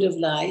food of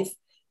life,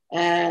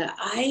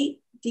 I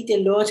did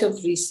a lot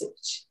of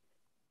research.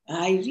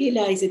 I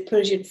realized that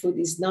Persian food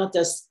is not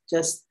just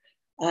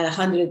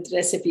 100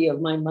 recipe of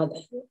my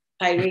mother.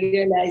 I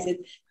realized that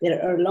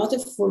there are a lot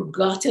of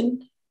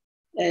forgotten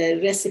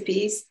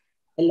recipes,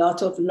 a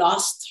lot of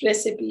lost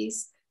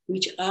recipes,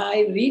 which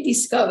I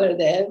rediscovered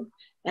them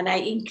and I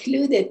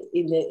included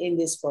in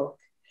this book.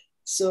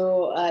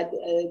 So,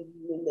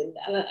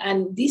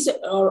 and these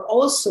are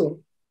also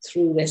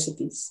through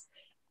recipes.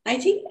 I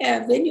think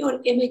when you're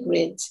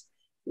immigrant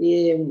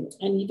and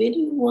when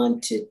you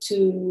want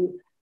to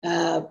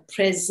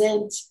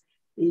present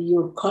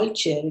your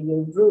culture,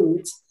 your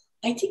roots,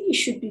 I think you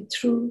should be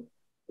true,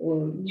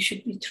 or you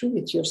should be true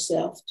with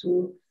yourself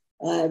too,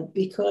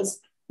 because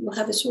you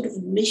have a sort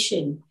of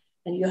mission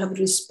and you have a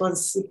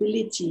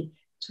responsibility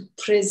to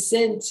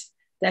present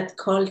that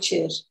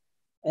culture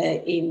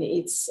in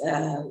its,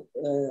 how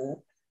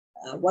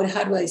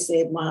do I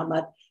say it,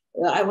 Muhammad?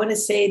 I want to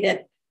say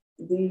that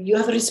you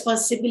have a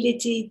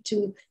responsibility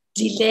to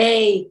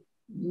delay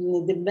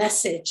the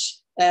message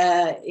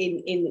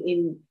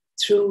in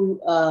through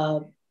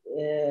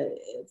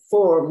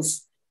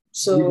forms.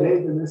 So,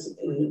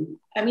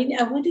 I mean,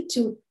 I wanted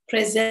to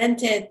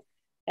present it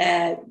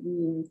as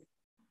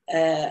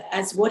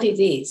what it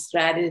is,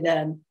 rather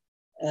than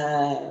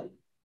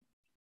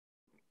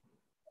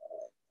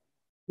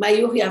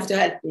Mayukh, you have to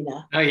help me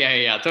now. Oh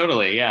yeah,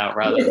 totally, yeah.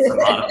 Rather than some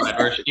modified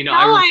version, you know.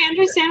 I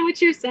understand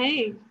what you're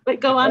saying, but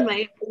go on,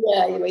 Mayukh.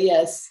 Yeah,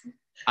 yes.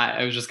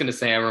 I was just going to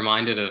say, I'm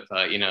reminded of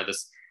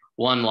this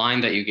one line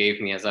that you gave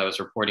me as I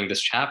was reporting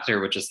this chapter,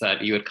 which is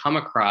that you had come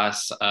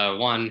across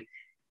one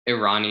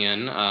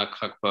Iranian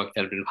cookbook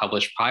that had been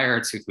published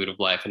prior to Food of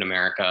Life in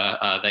America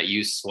that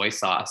used soy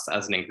sauce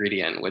as an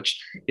ingredient,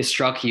 which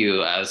struck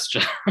you as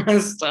just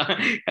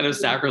kind of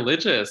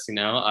sacrilegious, in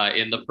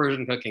the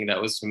Persian cooking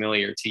that was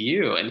familiar to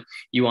you. And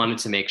you wanted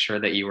to make sure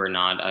that you were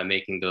not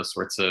making those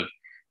sorts of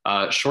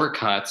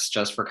shortcuts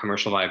just for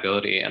commercial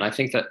viability. And I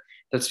think that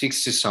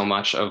speaks to so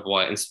much of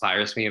what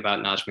inspires me about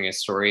Najmieh's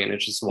story. And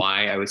it's just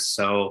why I was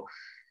so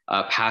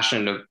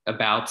passionate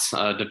about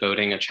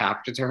devoting a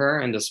chapter to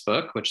her in this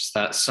book, which is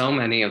that so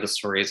many of the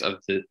stories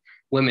of the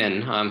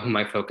women whom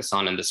I focus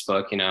on in this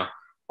book,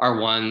 are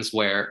ones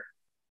where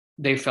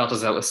they felt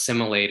as though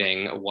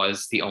assimilating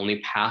was the only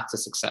path to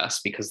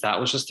success, because that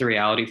was just the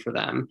reality for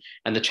them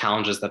and the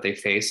challenges that they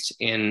faced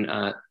in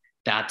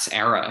that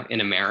era in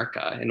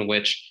America, in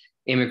which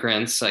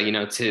immigrants,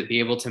 to be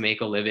able to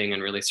make a living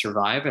and really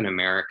survive in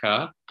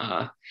America,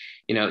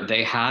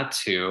 they had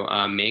to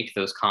make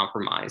those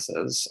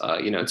compromises,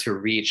 to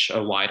reach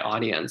a wide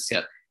audience.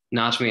 Yet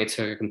Najmieh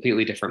took a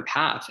completely different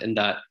path in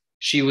that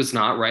she was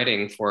not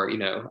writing for,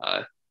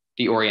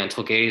 the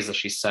Oriental gaze, as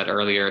she said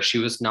earlier. She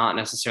was not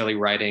necessarily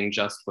writing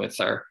just with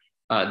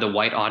the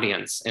white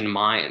audience in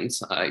mind.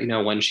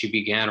 When she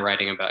began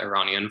writing about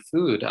Iranian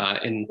food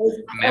in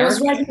America. I was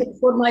writing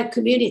for my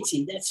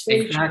community. That's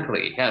very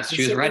exactly true. Yes,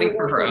 she was writing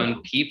for her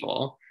own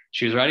people.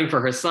 She was writing for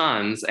her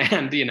sons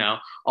and,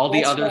 all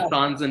the other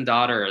sons and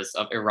daughters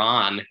of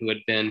Iran who had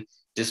been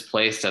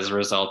displaced as a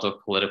result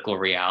of political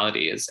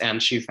realities.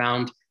 And she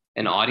found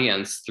an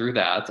audience through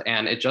that.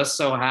 And it just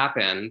so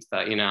happened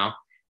that,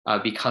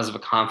 because of a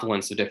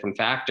confluence of different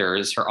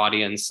factors, her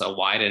audience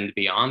widened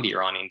beyond the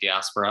Iranian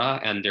diaspora.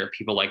 And there are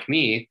people like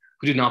me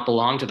who do not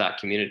belong to that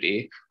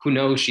community, who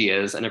know who she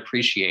is and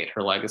appreciate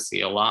her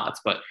legacy a lot.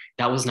 But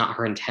that was not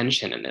her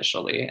intention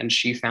initially. And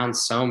she found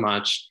so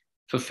much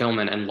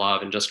fulfillment and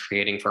love in just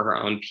creating for her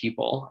own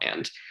people.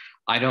 And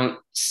I don't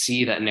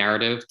see that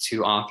narrative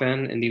too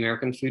often in the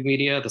American food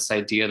media, this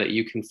idea that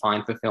you can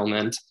find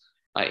fulfillment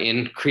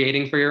in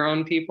creating for your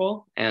own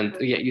people. And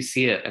yet you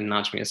see it in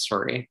Najmieh's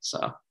story.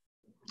 So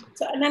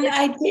an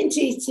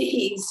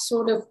identity is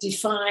sort of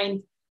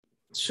defined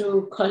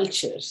through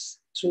cultures,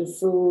 through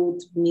food,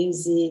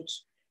 music,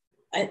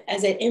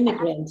 as an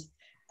immigrant,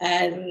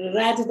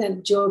 rather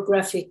than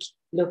geographic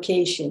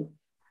location.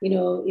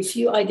 If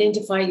you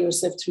identify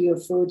yourself through your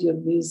food, your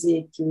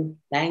music, your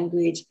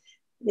language,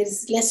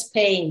 there's less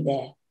pain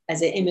there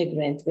as an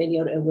immigrant when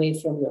you're away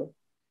from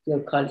your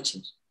culture.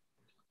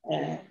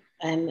 And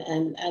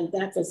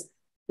that was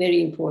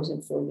very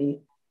important for me.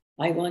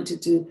 I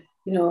wanted to,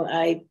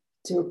 I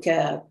took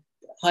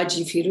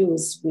Haji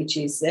Firuz, which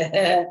is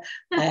the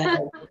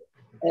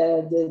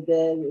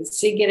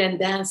singer and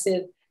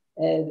dancer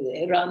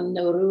around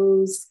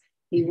Nowruz.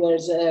 He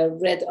wears a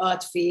red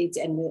outfit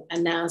and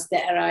announced the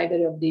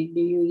arrival of the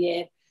new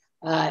year.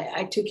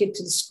 I took it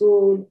to the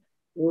school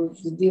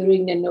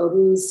during the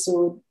Nowruz,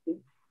 so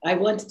I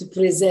wanted to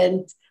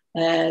present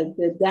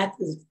that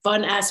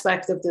fun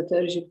aspect of the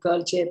Persian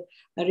culture.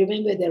 I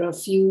remember there are a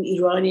few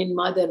Iranian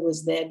mother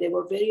was there. They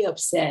were very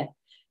upset.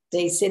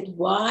 They said,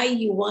 why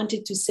you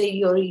wanted to say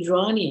you're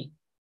Iranian?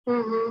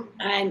 Mm-hmm.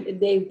 And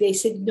they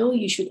said, no,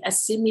 you should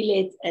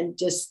assimilate and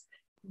just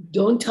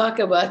don't talk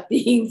about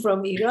being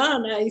from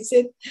Iran. I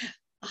said,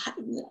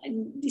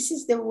 this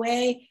is the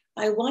way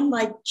I want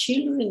my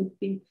children to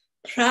be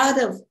proud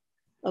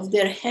of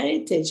their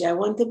heritage. I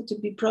want them to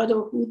be proud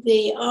of who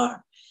they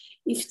are.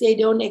 If they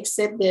don't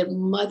accept their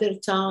mother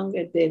tongue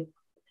or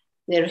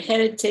their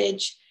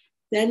heritage,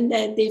 then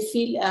they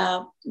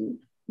feel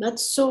not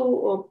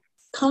so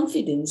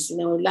confidence,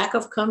 lack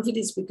of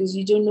confidence, because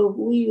you don't know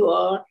who you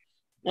are,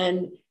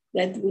 and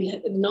that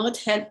will not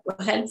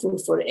helpful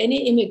for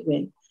any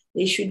immigrant.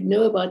 They should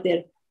know about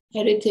their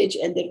heritage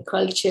and their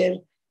culture,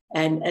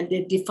 and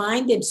they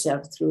define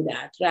themselves through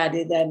that,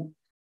 rather than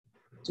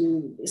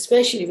to,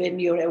 especially when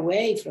you're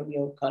away from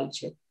your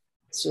culture.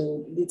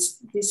 So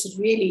this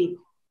really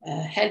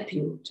help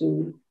you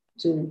to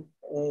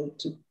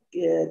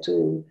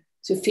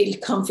feel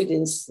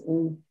confidence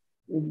and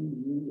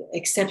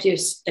accept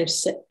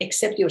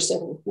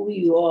yourself who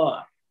you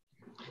are.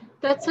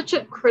 That's such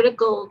a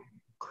critical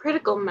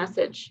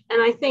message.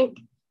 And I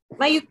think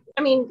I've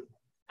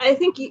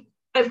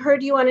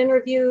heard you on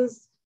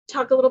interviews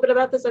talk a little bit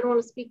about this. I don't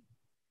want to speak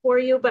for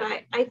you, but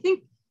I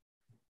think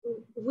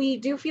we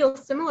do feel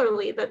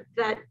similarly that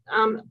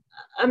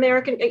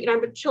American,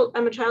 I'm a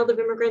child of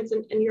immigrants,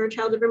 and you're a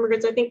child of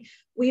immigrants. I think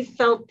we've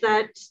felt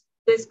that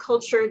this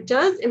culture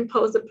does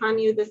impose upon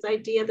you this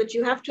idea that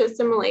you have to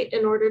assimilate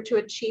in order to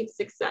achieve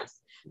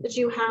success, that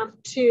you have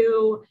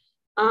to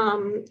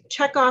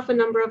check off a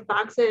number of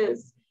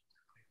boxes,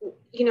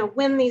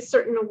 win these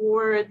certain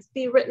awards,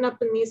 be written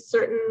up in these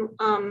certain,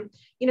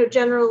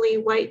 generally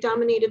white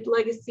dominated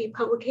legacy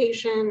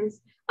publications.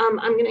 I'm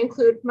going to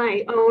include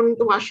my own,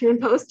 the Washington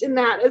Post, in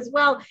that as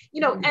well,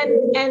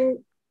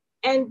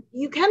 and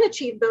you can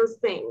achieve those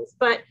things,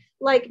 but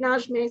like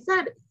Najmieh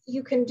said,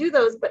 you can do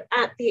those, but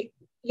at the,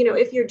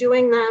 if you're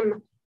doing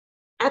them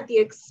at the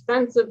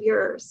expense of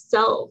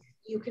yourself,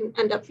 you can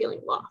end up feeling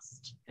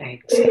lost.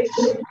 Thanks.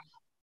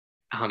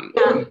 I don't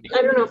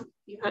know if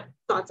you had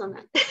thoughts on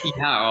that.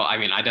 Yeah,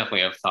 I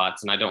definitely have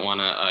thoughts, and I don't want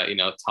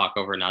to, talk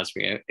over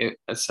Najmieh.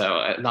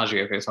 So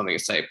Najmieh, if you have something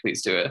to say,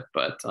 please do it.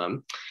 But,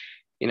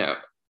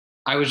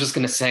 I was just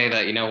going to say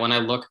that, when I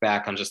look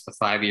back on just the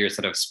 5 years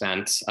that I've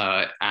spent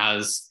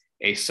as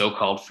a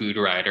so-called food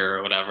writer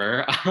or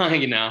whatever,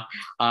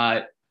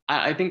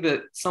 I think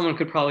that someone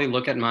could probably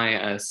look at my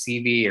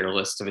CV or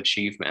list of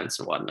achievements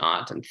and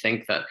whatnot and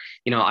think that,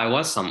 I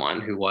was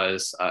someone who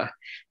was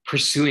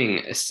pursuing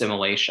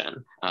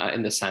assimilation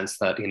in the sense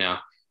that,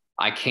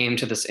 I came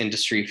to this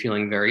industry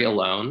feeling very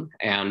alone,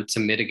 and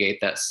to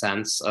mitigate that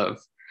sense of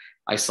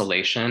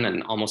isolation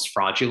and almost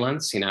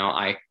fraudulence,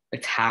 I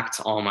attacked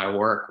all my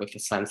work with the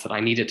sense that I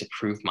needed to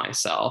prove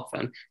myself,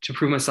 and to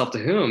prove myself to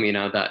whom,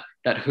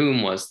 that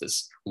whom was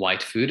this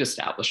white food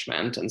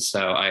establishment. And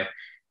so I,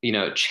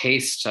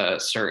 chased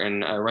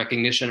certain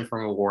recognition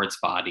from awards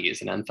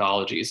bodies and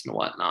anthologies and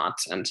whatnot.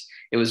 And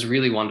it was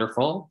really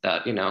wonderful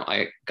that,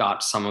 I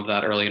got some of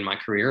that early in my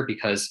career,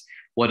 because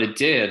what it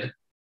did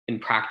in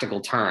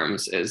practical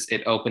terms is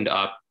it opened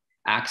up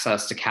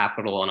access to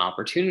capital and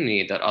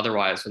opportunity that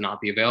otherwise would not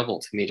be available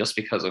to me, just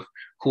because of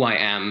who I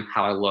am,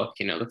 how I look,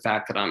 the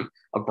fact that I'm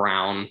a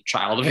brown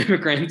child of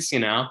immigrants,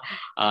 and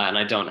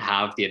I don't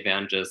have the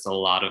advantages that a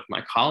lot of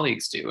my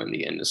colleagues do in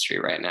the industry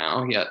right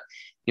now. Yet,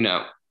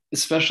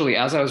 especially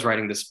as I was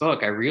writing this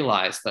book, I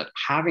realized that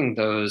having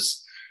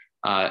those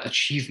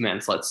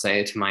achievements, let's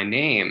say, to my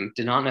name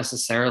did not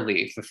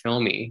necessarily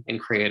fulfill me in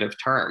creative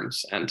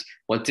terms. And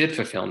what did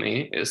fulfill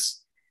me is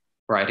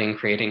writing,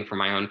 creating for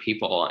my own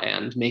people,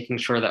 and making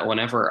sure that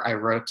whenever I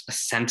wrote a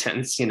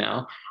sentence,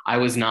 I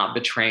was not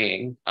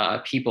betraying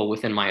people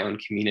within my own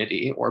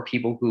community, or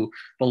people who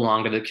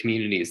belong to the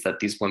communities that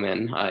these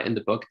women in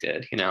the book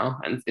did,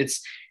 and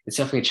it's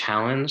definitely a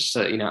challenge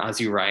to, as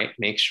you write,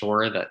 make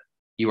sure that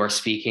you are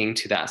speaking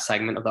to that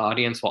segment of the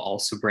audience while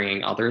also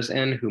bringing others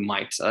in who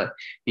might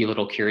be a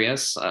little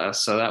curious.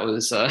 So that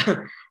was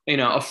a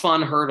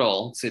fun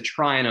hurdle to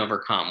try and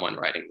overcome when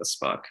writing this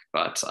book.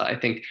 But I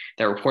think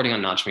that reporting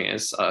on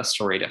Najmieh's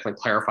story definitely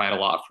clarified a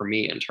lot for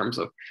me in terms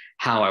of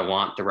how I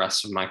want the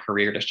rest of my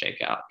career to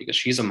shake out, because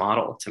she's a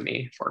model to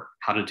me for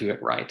how to do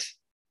it right.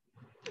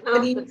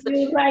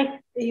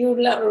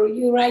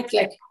 You write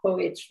like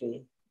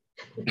poetry.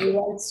 You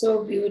write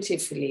so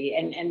beautifully,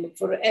 and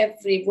for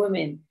every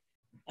woman,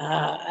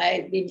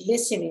 I've been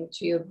listening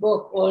to your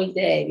book all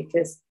day,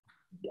 because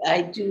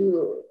I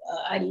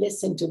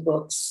listen to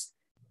books.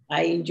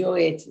 I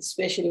enjoy it,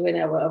 especially when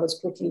I was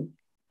cooking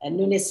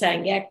Nune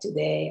Sangak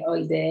today,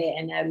 all day,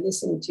 and I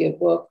listened to your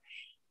book.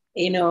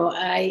 You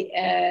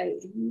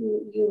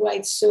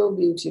write so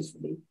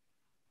beautifully.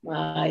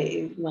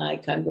 My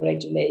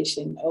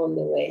congratulations all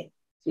the way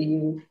to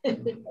you.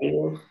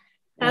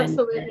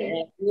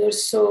 Absolutely. You're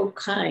so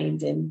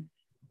kind, and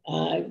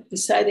I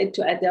decided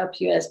to adopt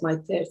you as my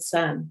third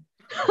son.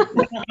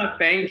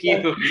 Thank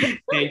you.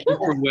 Thank you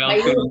for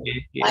welcoming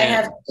me.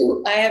 Yeah.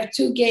 I have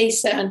two gay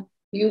sons.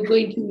 You're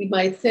going to be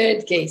my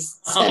third gay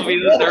son. I'll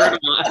be the third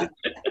one.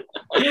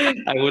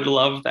 I would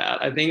love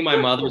that. I think my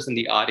mother's in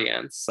the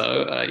audience,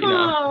 so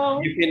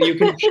you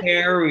can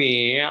share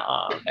me.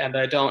 And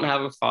I don't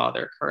have a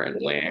father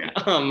currently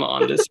on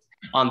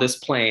on this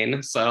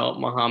plane. So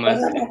Mohammed,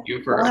 thank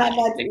you for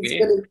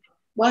me.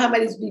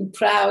 Mohammed has been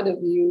proud of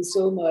you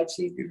so much.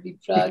 He will be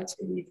proud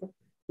to be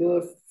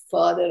your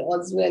father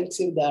as well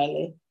too,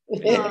 darling.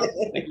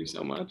 Thank you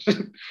so much.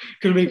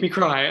 Gonna make me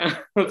cry.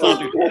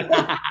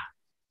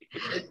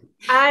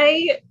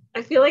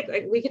 I feel like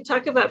we could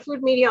talk about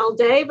food media all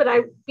day, but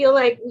I feel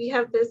like we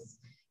have this,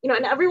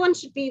 and everyone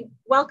should be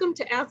welcome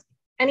to ask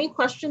any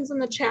questions in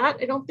the chat.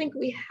 I don't think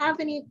we have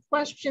any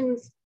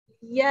questions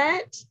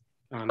yet,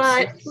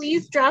 but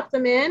please drop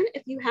them in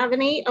if you have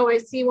any. Oh, I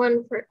see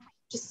one for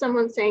just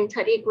someone saying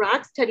Tahdig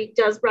rocks. Tahdig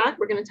does rock.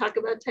 We're going to talk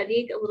about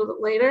Tahdig a little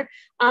bit later.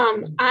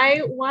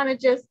 I want to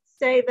just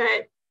say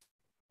that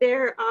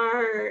there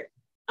are,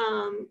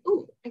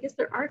 I guess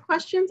there are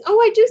questions. Oh,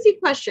 I do see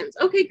questions.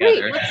 Okay,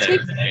 great.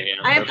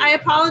 I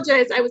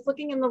apologize. I was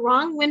looking in the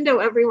wrong window,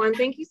 everyone.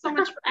 Thank you so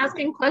much for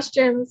asking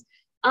questions.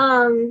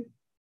 I'm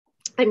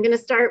going to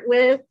start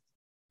with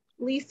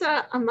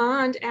Lisa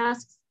Amand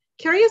asks,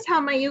 curious how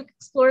Mayukh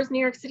explores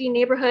New York City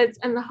neighborhoods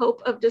and the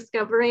hope of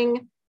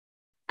discovering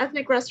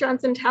ethnic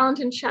restaurants and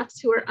talented chefs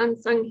who are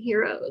unsung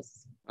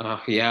heroes.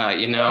 Yeah,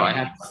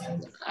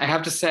 I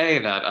have to say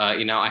that,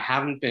 I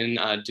haven't been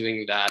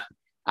doing that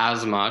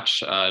as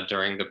much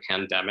during the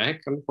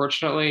pandemic,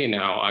 unfortunately,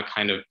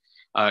 kind of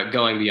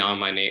going beyond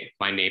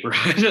my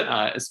neighborhood,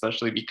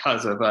 especially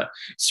because of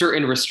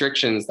certain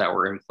restrictions that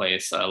were in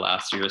place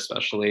last year,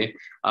 especially.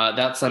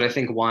 That said, I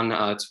think one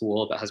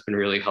tool that has been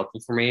really helpful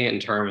for me in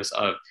terms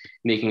of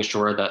making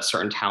sure that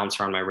certain talents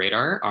are on my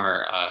radar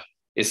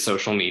is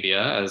social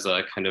media, as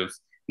kind of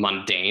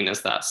mundane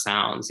as that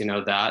sounds.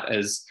 That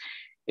is,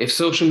 if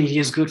social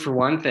media is good for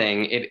one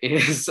thing, it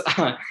is,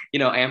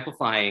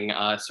 amplifying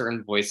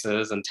certain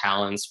voices and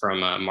talents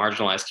from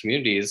marginalized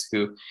communities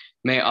who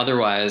may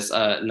otherwise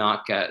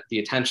not get the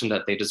attention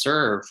that they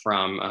deserve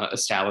from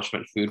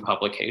establishment food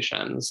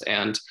publications.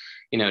 And,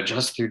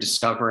 just through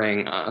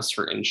discovering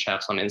certain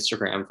chefs on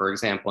Instagram, for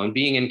example, and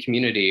being in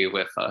community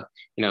with,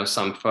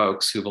 some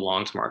folks who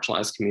belong to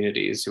marginalized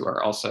communities who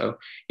are also,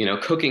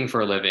 cooking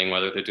for a living,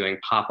 whether they're doing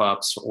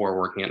pop-ups or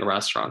working in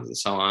restaurants and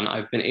so on,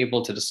 I've been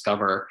able to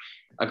discover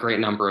a great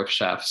number of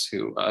chefs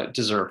who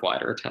deserve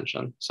wider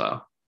attention.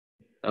 So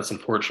that's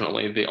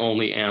unfortunately the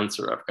only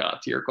answer I've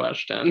got to your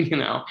question.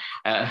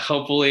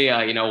 Hopefully,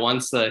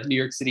 once New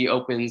York City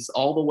opens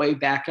all the way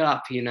back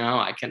up,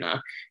 I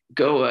can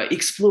go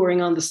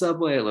exploring on the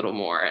subway a little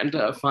more and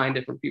find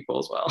different people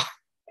as well.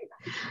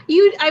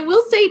 I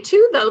will say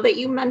too, though, that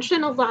you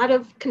mention a lot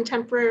of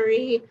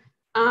contemporary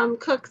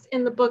cooks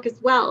in the book as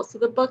well. So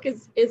the book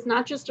is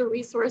not just a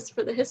resource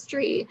for the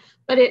history,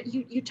 but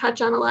you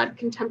touch on a lot of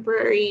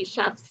contemporary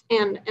chefs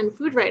and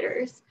food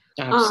writers.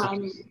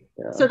 Absolutely.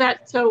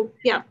 So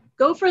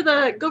go for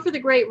the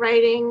great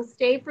writing,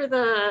 stay for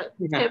the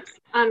tips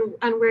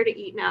on where to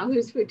eat now,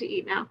 whose food to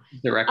eat now.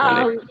 The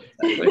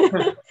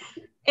recommendation.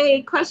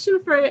 A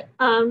question for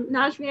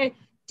Najmieh,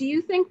 do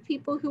you think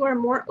people who are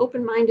more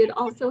open-minded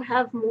also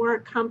have more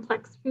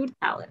complex food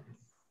palates?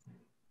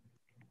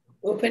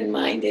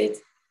 Open-minded.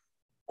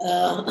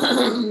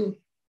 Well,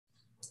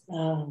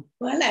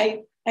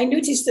 I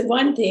noticed the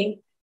one thing,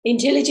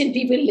 intelligent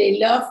people, they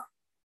love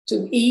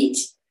to eat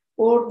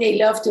or they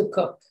love to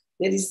cook.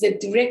 There is a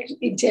direct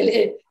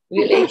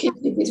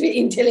relationship between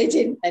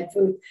intelligence and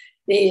food.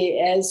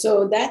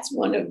 So that's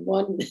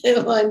one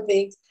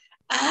thing.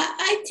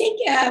 I think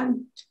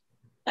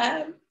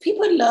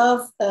people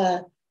love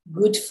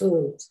good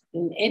food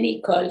in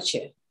any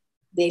culture.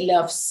 They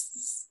love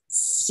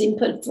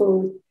simple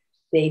food.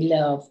 They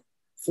love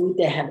food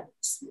they have.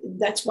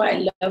 That's why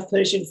I love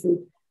Persian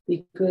food,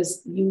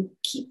 because you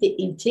keep the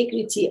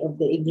integrity of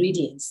the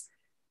ingredients.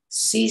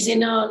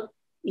 Seasonal,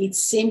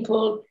 it's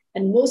simple,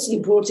 and most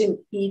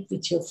important, eat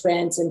with your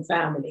friends and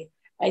family.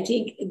 I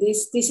think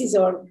this is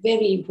our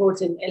very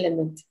important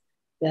element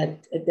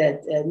that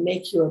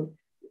make your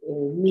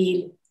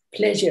meal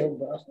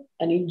pleasurable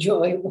and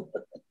enjoyable.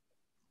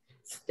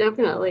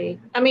 Definitely.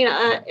 I mean,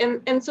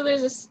 and so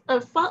there's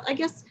I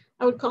guess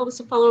I would call this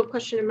a follow-up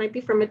question. It might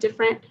be from a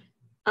different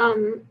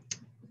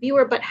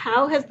viewer, but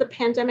how has the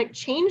pandemic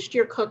changed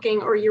your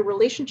cooking or your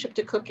relationship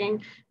to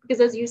cooking?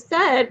 Because as you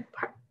said,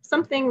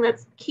 something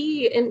that's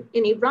key in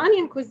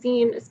Iranian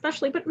cuisine,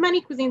 especially, but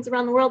many cuisines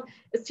around the world,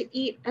 is to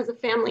eat as a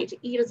family, to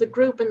eat as a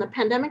group, and the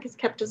pandemic has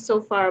kept us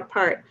so far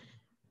apart.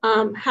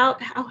 How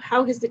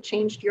has it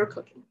changed your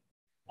cooking?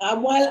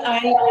 Well,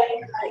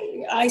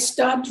 I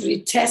started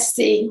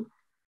retesting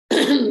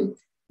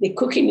the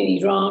cooking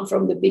in Iran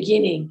from the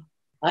beginning.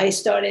 I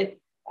thought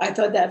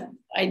that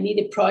I need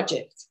a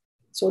project.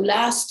 So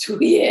last 2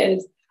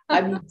 years,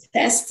 I've been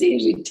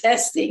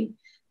retesting,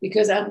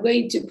 because I'm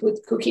going to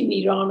put cooking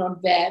in Iran on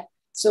web.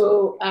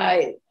 So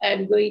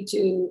I'm going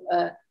to,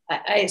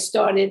 I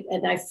started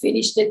and I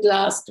finished it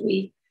last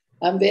week.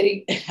 I'm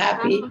very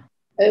happy.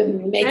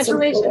 Made some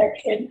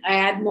correction. I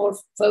had more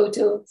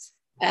photos,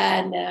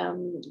 and a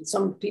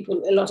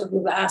lot of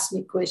people asked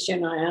me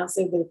questions. I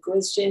answered the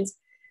questions.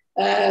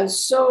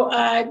 So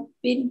I've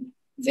been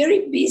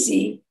very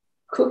busy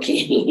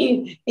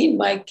cooking in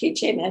my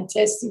kitchen and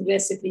testing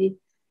recipe.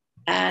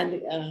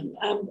 And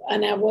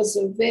I was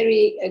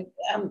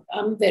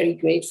I'm very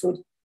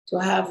grateful to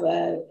have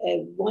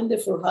a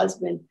wonderful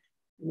husband,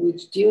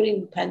 which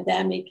during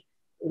pandemic,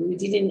 we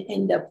didn't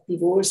end up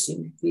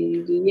divorcing.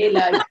 We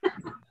realized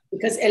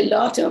because a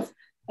lot of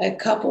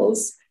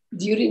couples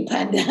during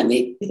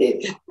pandemic,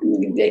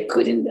 they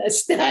couldn't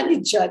stand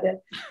each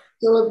other.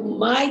 So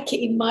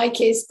in my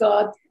case,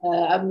 God,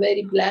 I'm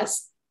very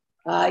blessed.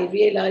 I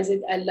realize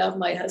it. I love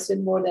my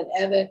husband more than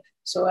ever.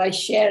 So I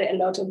share a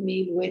lot of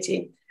meal with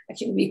him.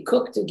 Actually, we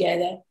cook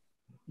together.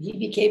 He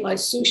became my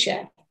sous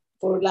chef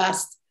for the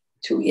last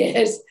 2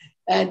 years.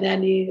 And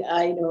then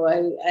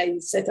I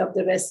set up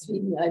the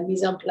recipe, I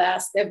mise en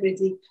place,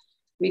 everything.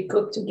 We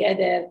cook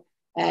together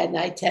and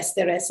I test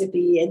the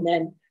recipe and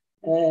then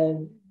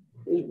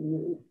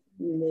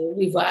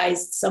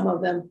revised some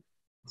of them.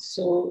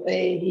 So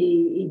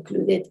he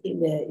included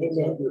in the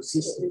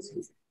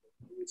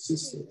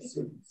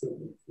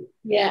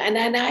yeah, and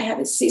then I have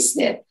a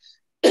sister,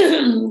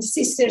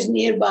 sisters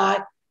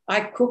nearby.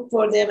 I cook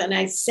for them and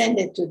I send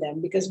it to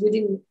them because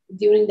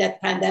during that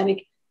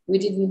pandemic, we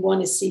didn't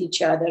want to see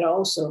each other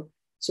also.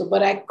 So,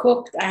 but I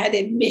cooked, I had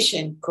a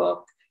mission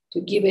cook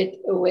to give it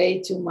away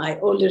to my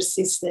older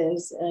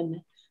sisters.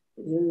 And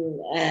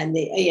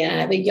I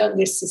have a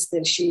younger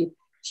sister. She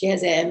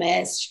has a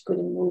MS. She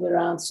couldn't move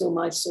around so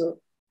much. So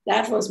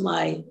that was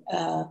my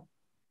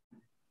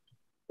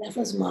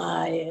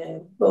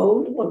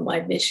goal or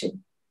my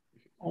mission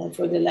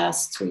for the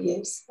last 2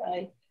 years.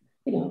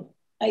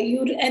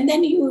 And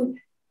then you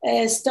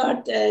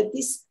start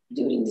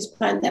during this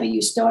pandemic,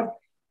 you start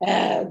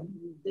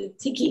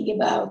thinking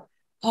about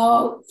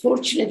how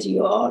fortunate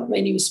you are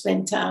when you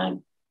spend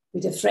time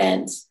with a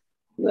friend.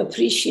 You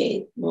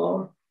appreciate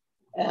more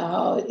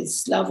how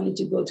it's lovely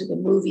to go to the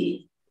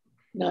movie,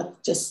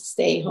 not just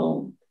stay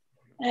home.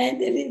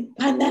 And the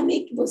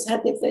pandemic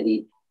had a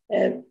very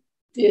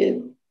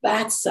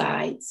bad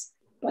sides,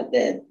 but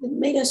it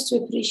made us to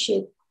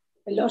appreciate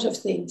a lot of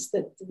things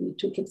that we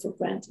took it for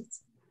granted.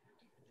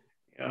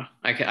 Yeah,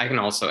 I can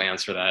also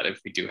answer that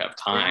if we do have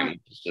time. Yeah.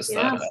 It's just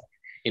that,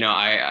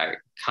 I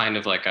kind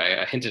of like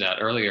I hinted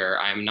at earlier,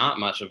 I'm not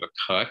much of a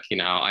cook.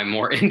 I'm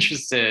more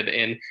interested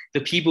in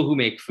the people who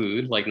make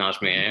food, like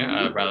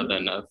Najmieh, rather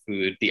than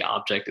food, the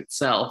object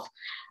itself.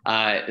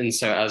 And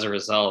so as a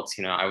result,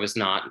 I was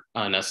not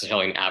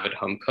necessarily an avid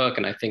home cook.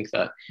 And I think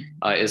that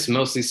is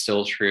mostly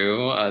still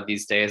true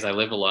these days. I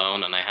live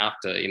alone and I have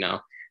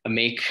to,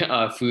 make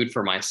food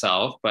for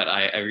myself. But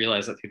I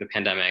realized that through the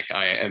pandemic,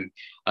 I am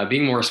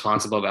being more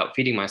responsible about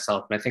feeding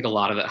myself. And I think a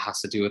lot of it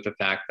has to do with the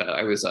fact that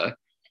I was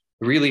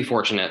really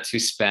fortunate to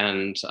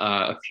spend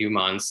a few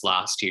months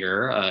last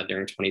year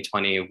during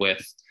 2020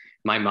 with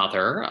my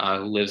mother,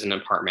 who lives in an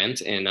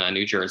apartment in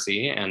New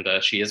Jersey, and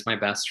she is my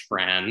best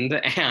friend.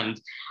 And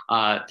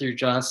through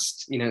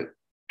just,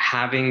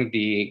 having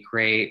the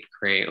great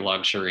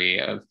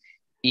luxury of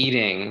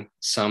eating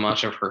so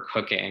much of her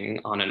cooking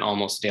on an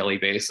almost daily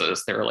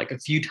basis. There were like a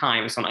few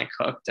times when I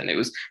cooked and it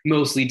was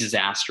mostly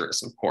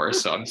disastrous, of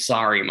course. So I'm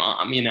sorry,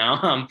 Mom,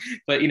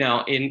 but,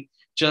 in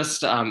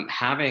just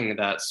having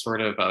that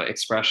sort of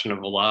expression of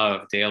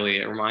love daily,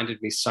 it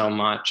reminded me so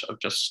much of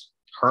just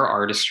her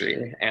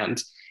artistry.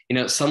 And,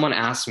 someone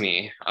asked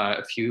me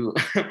a few,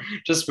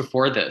 just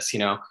before this,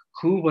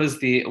 who was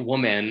the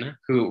woman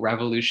who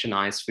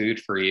revolutionized food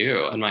for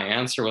you? And my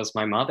answer was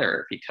my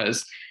mother,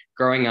 because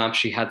growing up,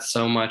 she had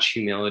so much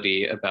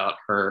humility about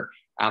her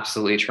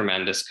absolutely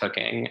tremendous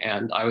cooking.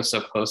 And I was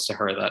so close to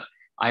her that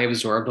I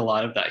absorbed a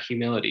lot of that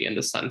humility in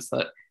the sense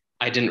that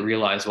I didn't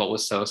realize what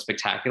was so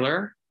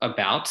spectacular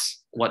about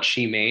what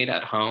she made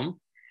at home.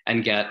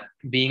 And yet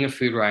being a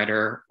food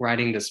writer,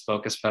 writing this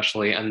book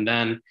especially, and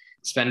then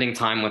spending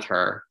time with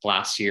her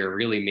last year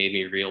really made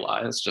me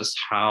realize just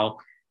how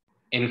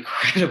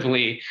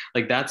incredibly,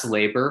 like, that's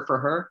labor for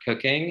her,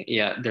 cooking.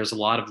 Yeah, there's a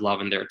lot of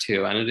love in there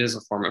too. And it is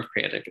a form of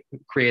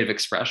creative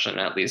expression,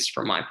 at least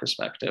from my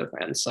perspective.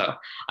 And so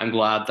I'm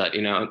glad that,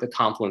 the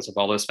confluence of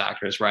all those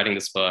factors, writing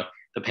this book,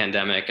 the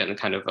pandemic, and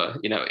kind of,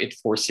 it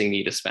forcing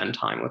me to spend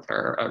time with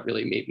her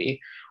really made me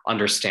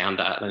understand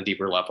that on a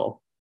deeper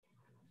level.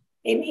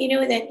 And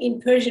that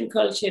in Persian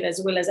culture,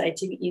 as well as I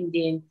think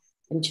Indian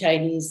and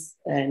Chinese,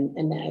 and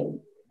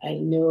I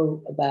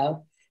know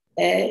about,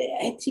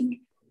 I think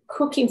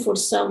cooking for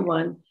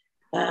someone,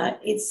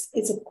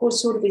 it's of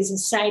course sort of is a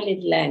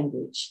silent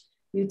language.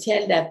 You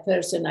tell that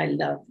person, I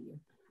love you.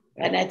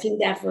 And I think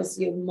that was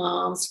your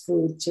mom's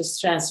food, just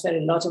transfer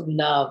a lot of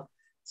love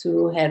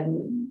through her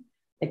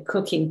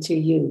cooking to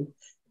you.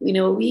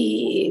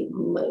 We,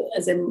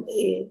 as a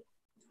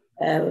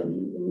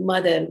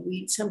mother,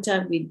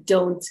 sometimes we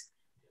don't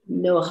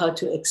know how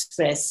to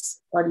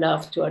express our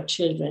love to our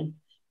children.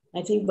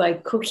 I think by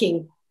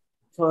cooking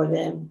for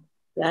them,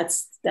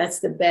 that's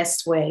the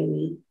best way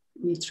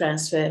we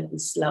transfer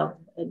this love,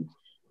 and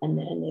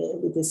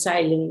with the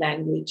silent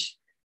language,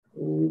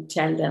 we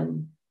tell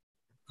them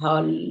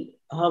how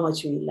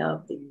much we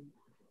love them.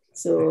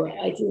 So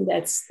I think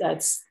that's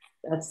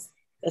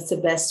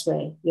the best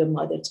way your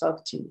mother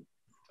talked to you.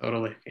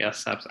 Totally,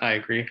 yes, I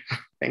agree.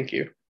 Thank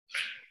you.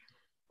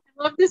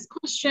 Love this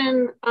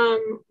question.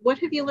 What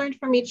have you learned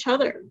from each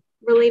other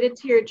related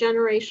to your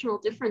generational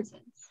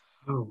differences?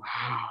 Oh,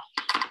 wow.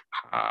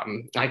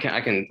 I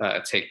can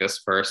take this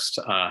first.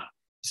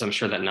 So I'm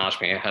sure that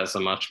Najmieh has a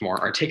much more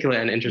articulate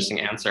and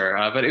interesting answer.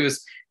 But it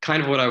was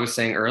kind of what I was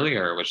saying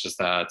earlier, which is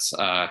that,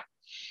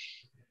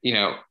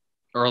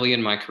 early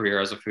in my career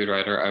as a food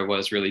writer, I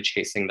was really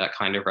chasing that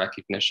kind of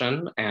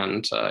recognition.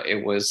 And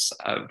it was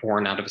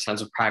born out of a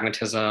sense of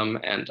pragmatism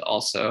and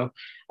also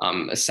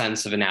a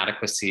sense of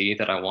inadequacy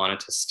that I wanted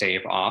to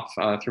stave off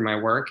through my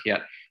work.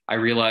 Yet I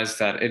realized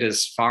that it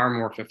is far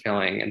more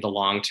fulfilling in the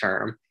long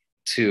term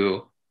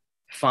to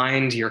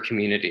find your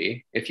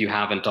community, if you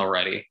haven't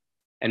already,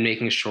 and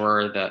making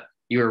sure that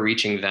you are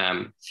reaching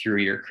them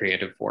through your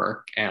creative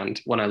work. And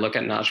when I look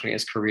at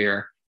Najmieh's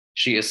career,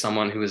 she is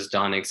someone who has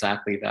done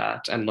exactly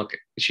that. And look,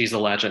 she's a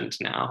legend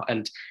now.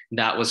 And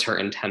that was her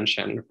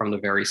intention from the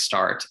very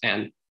start.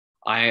 And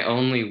I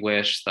only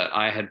wish that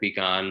I had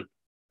begun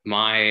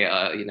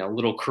my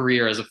little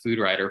career as a food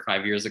writer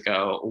 5 years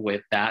ago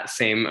with that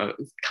same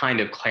kind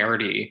of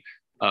clarity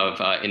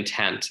of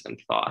intent and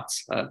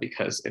thoughts,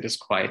 because it is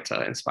quite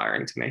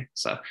inspiring to me.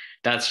 So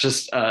that's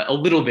just a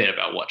little bit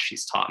about what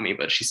she's taught me,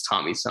 but she's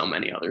taught me so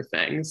many other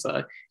things,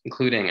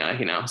 including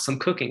some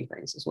cooking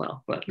things as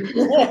well. But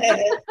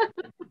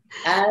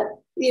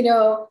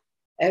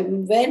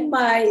when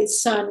my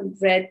son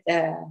read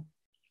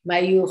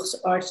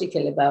Mayukh's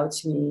article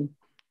about me,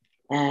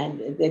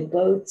 and they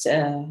both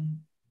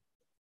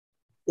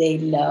they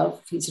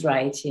love his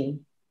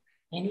writing,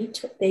 and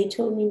they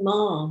told me,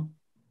 "Mom,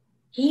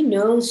 he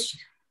knows you."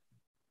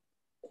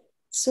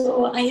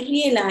 So I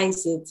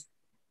realized that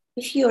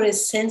if you're a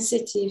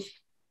sensitive,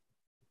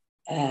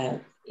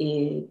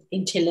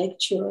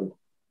 intellectual,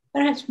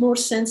 perhaps more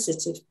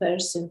sensitive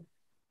person,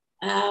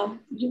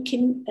 you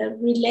can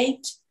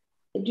relate,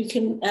 you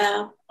can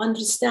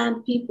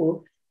understand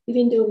people,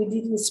 even though we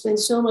didn't spend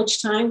so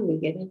much time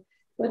together.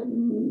 But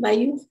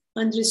Mayukh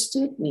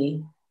understood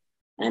me,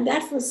 and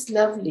that was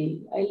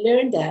lovely. I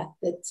learned that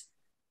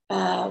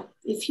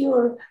if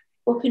you're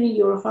opening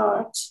your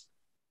heart,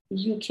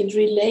 you can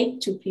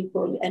relate to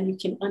people and you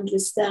can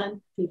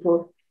understand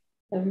people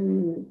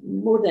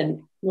more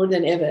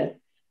than ever.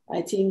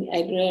 I think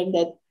I learned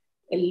that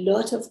a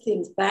lot of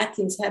things, bad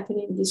things happen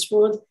in this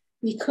world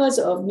because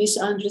of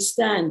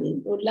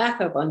misunderstanding or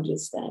lack of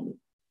understanding.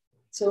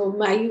 So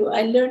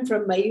I learned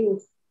from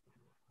Mayukh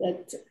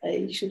that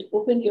you should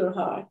open your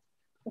heart.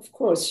 Of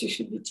course, you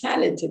should be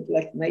talented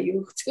like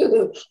Mayukh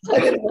too.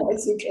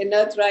 Otherwise, you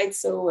cannot write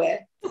so well.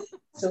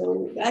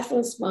 So that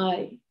was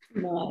my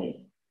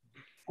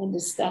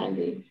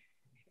understanding,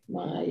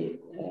 my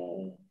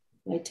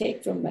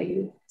take from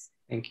Mayukh.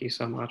 Thank you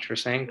so much for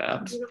saying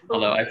that.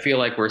 Although I feel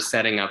like we're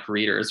setting up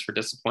readers for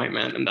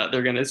disappointment, and that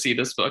they're going to see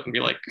this book and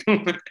be like,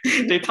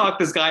 they talked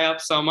this guy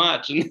up so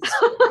much. And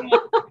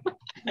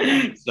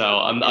so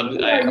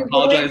I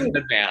apologize in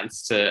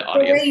advance to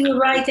audience. The way you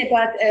write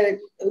about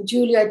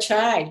Julia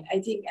Child, I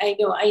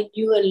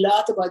knew a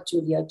lot about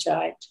Julia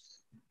Child,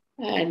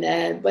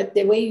 and but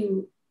the way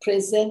you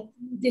present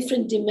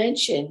different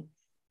dimension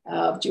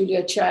of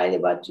Julia Child,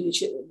 about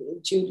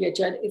Julia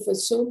Child, it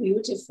was so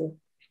beautiful.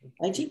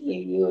 I think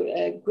you're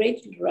a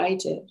great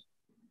writer,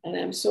 and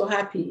I'm so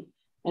happy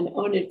and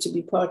honored to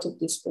be part of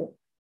this book.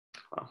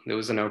 Well, it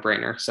was a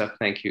no-brainer, so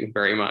thank you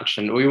very much.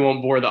 And we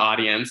won't bore the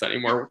audience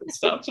anymore with this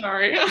stuff,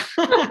 sorry.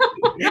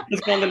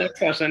 Let's go on the next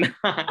question.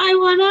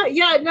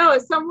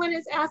 Someone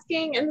is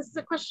asking, and this is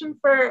a question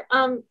for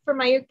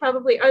Mayukh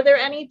probably, are there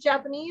any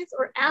Japanese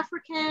or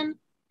African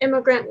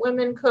immigrant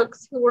women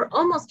cooks who were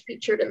almost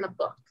featured in the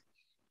book?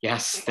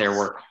 Yes, there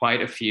were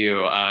quite a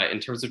few. In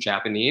terms of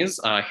Japanese,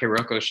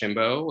 Hiroko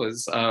Shimbo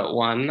was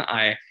one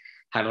I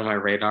had on my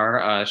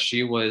radar.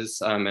 She was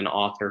an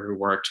author who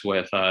worked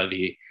with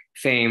the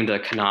famed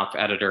Knopf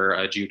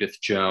editor Judith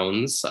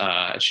Jones.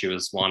 She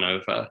was one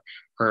of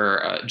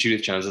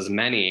Judith Jones's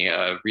many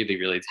really,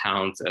 really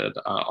talented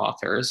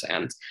authors.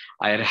 And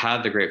I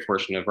had the great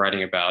fortune of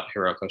writing about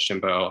Hiroko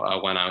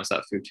Shimbo when I was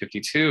at Food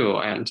 52.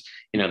 And,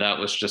 that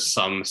was just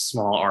some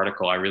small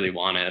article. I really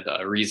wanted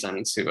a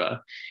reason to,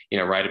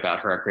 write about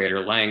her at greater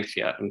length,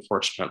 yet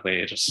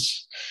unfortunately,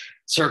 just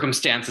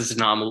circumstances did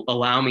not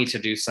allow me to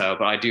do so.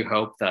 But I do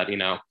hope that,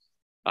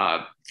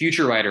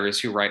 future writers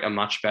who write a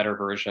much better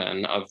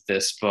version of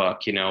this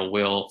book,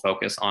 will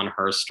focus on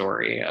her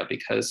story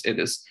because it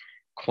is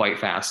quite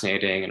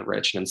fascinating and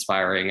rich and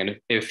inspiring. And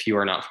if you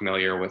are not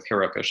familiar with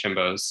Hiroko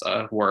Shimbo's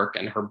work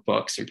and her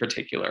books in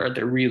particular,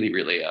 they're really,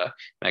 really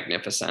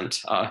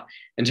magnificent.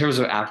 In terms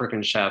of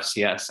African chefs,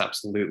 yes,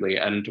 absolutely.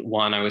 And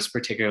one I was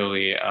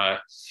particularly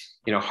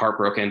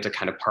heartbroken to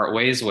kind of part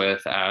ways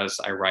with, as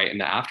I write in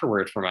the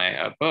afterword for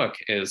my book,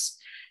 is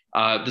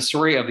the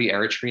story of the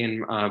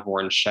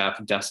Eritrean-born chef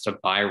Desta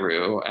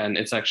Bairu. And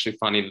it's actually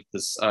funny that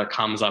this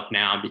comes up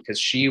now because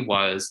she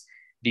was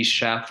the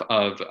chef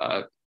of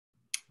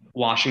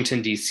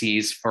Washington,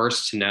 D.C.'s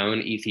first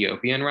known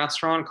Ethiopian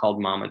restaurant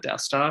called Mama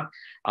Desta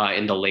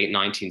in the late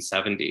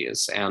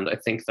 1970s. And I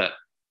think that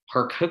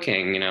her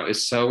cooking,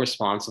 is so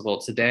responsible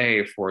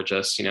today for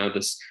just,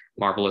 this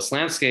marvelous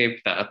landscape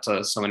that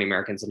so many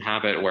Americans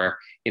inhabit, where,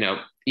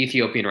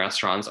 Ethiopian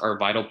restaurants are a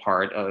vital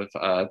part of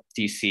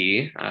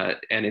DC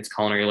and its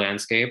culinary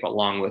landscape,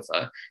 along with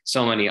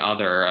so many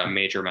other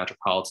major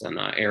metropolitan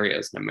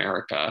areas in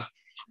America.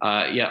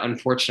 Yet,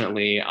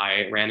 unfortunately,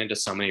 I ran into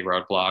so many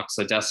roadblocks.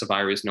 Odessa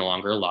Virus is no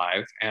longer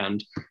alive.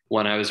 And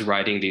when I was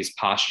writing these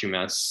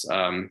posthumous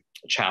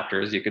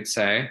chapters, you could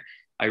say,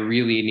 I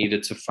really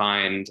needed to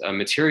find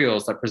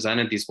materials that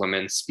presented these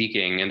women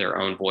speaking in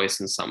their own voice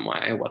in some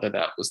way, whether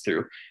that was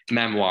through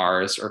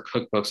memoirs or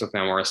cookbooks with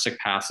memoiristic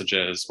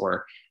passages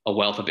or a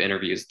wealth of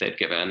interviews they'd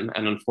given.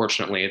 And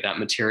unfortunately, that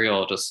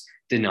material just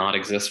did not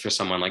exist for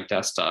someone like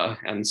Desta.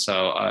 And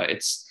so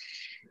it's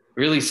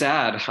really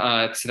sad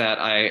that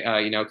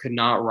I, could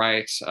not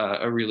write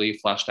a really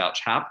fleshed out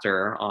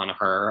chapter on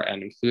her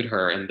and include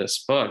her in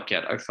this book.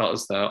 Yet I felt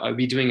as though I'd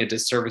be doing a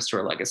disservice to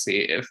her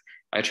legacy if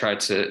I tried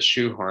to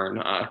shoehorn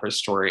her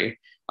story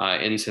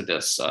into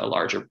this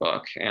larger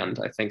book. And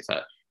I think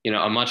that,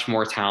 a much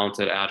more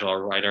talented, agile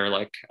writer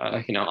like,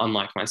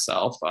 unlike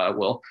myself,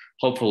 will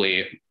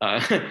hopefully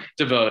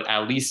devote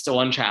at least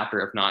one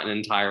chapter, if not an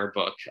entire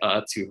book,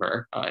 to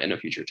her in a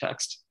future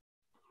text.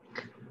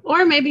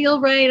 Or maybe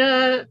you'll write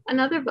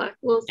another book.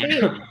 We'll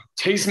see.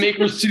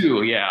 Tastemakers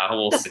too. Yeah,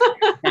 we'll see.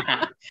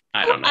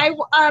 I don't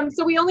know.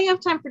 So we only have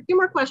time for 2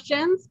 more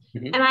questions.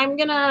 Mm-hmm. And I'm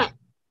gonna,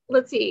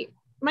 let's see.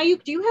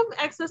 Mayukh, do you have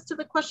access to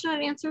the question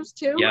and answers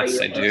too?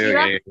 Yes, I do.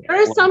 There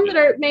are some that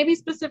are maybe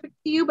specific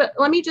to you, but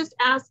let me just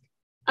ask.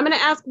 I'm going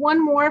to ask one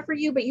more for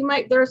you, but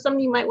there are some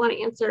you might want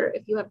to answer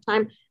if you have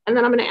time. And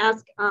then I'm going to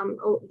ask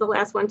the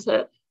last one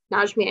to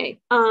Najmieh.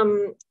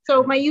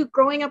 So Mayukh,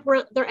 growing up,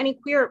 were there any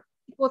queer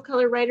people of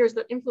color writers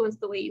that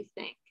influenced the way you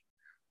think?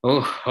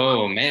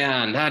 Oh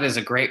man, that is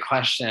a great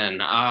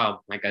question. Oh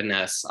my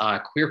goodness.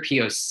 Queer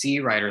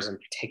POC writers in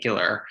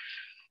particular.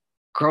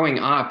 Growing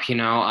up,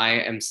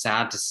 I am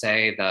sad to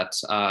say that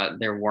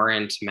there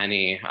weren't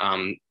many,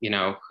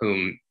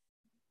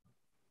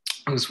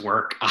 whose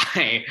work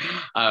I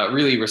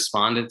really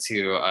responded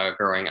to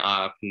growing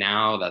up.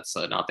 Now that's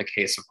not the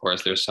case, of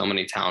course. There's so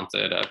many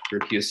talented queer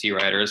POC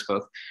writers,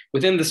 both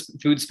within the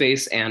food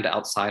space and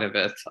outside of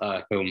it,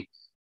 whom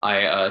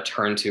I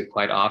turn to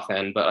quite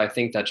often. But I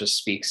think that just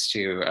speaks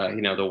to,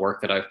 the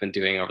work that I've been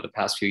doing over the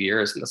past few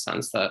years, in the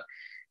sense that,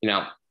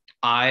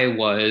 I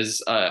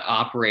was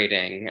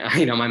operating,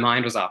 my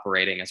mind was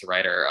operating as a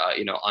writer,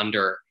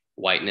 under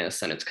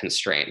whiteness and its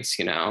constraints,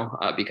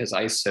 because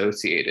I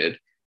associated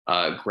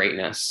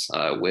greatness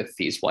with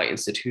these white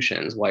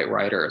institutions, white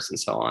writers, and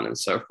so on and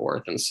so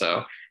forth. And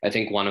so I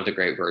think one of the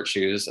great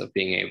virtues of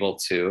being able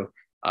to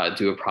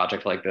do a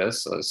project like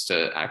this was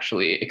to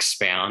actually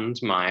expand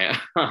my,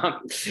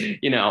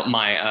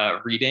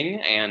 my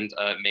reading and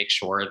make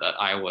sure that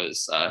I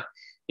was,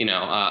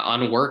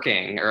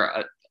 unworking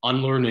or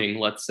unlearning,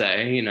 let's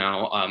say,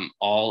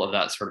 all of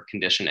that sort of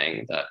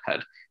conditioning that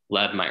had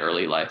led my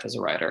early life as a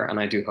writer. And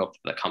I do hope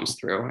that comes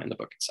through in the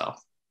book itself.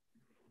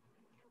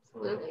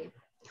 Absolutely.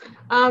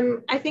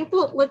 I think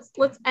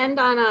let's end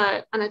on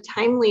a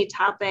timely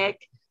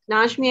topic.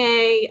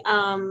 Najmieh,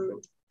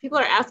 people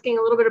are asking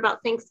a little bit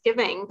about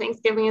Thanksgiving.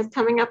 Thanksgiving is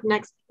coming up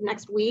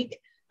next week.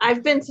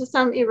 I've been to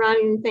some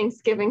Iranian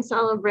Thanksgiving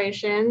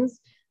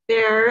celebrations.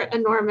 They're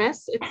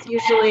enormous. It's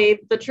usually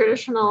the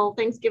traditional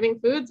Thanksgiving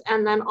foods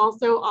and then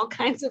also all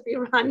kinds of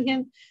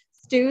Iranian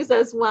stews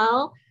as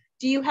well.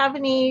 Do you have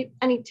any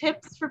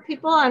tips for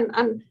people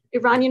on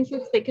Iranian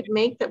foods they could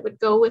make that would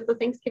go with the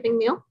Thanksgiving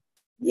meal?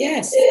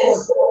 Yes.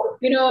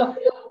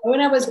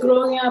 When I was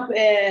growing up,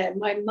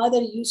 my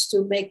mother used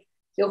to make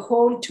cook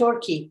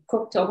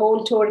the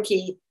whole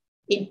turkey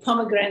in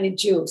pomegranate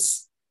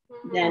juice.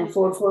 Mm-hmm. Then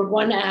for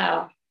 1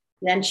 hour,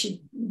 then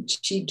she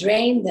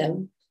drained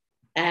them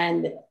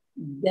and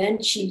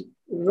then she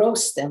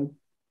roast them.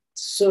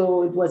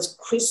 So it was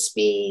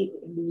crispy,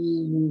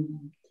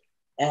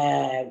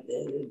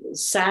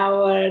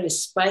 sour,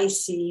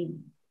 spicy,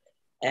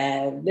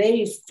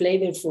 very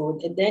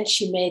flavorful. And then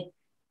she made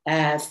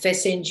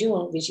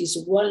fesenjun, which is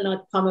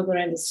walnut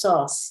pomegranate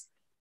sauce.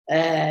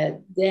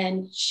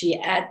 Then she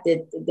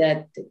added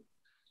that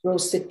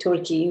roasted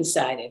turkey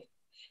inside it.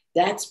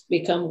 That's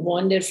become a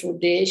wonderful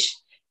dish.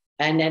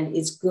 And then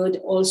it's good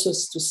also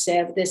to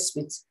serve this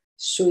with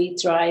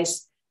sweet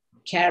rice,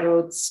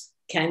 carrots,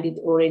 candied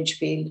orange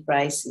peeled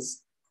rice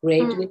is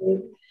great with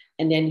it.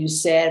 And then you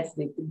serve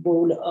with a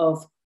bowl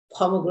of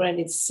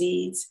pomegranate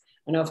seeds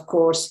and of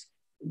course,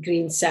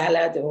 green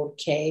salad or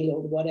kale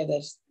or whatever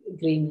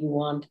green you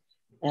want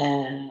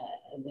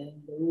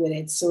with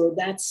it. So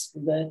that's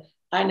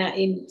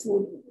in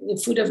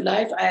Food of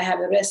Life, I have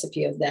a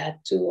recipe of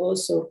that too.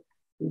 Also,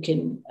 you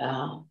can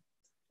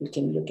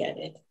look at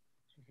it.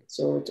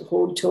 So the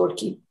whole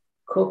turkey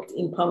cooked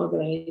in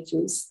pomegranate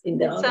juice in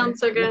the oven. Sounds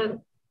so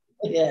good.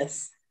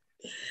 Yes.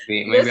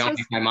 Maybe I'll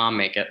make my mom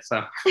make it.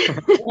 So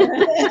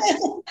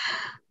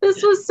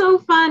this was so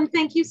fun.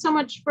 Thank you so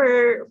much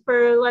for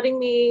letting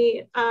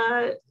me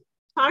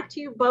talk to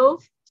you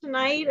both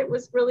tonight. It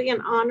was really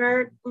an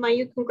honor.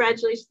 Mayukh,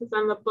 congratulations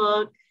on the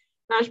book.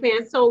 Najmieh,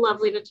 it's so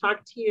lovely to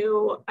talk to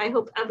you. I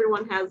hope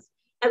everyone has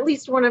at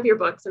least one of your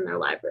books in their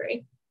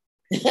library.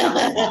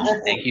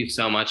 Thank you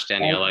so much,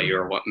 Daniela.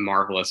 You're a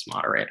marvelous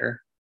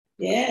moderator.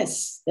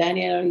 Yes,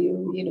 Daniela,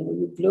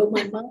 you blow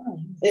my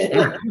mind.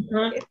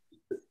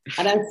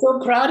 And I'm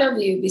so proud of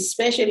you,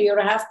 especially you're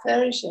half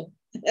Persian.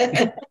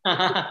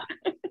 I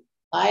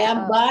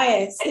am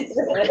biased.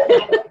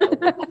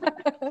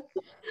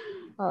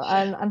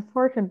 And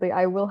unfortunately,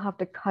 I will have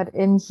to cut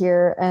in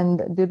here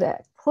and do the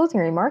closing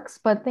remarks.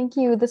 But thank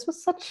you. This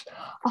was such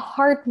a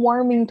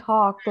heartwarming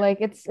talk. Like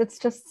it's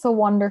just so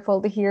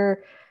wonderful to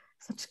hear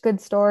such good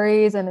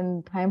stories, and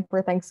in time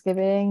for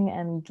Thanksgiving,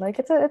 and like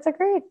it was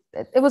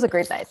a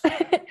great night.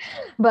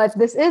 But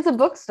this is a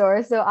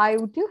bookstore, so I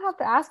do have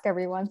to ask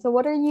everyone, so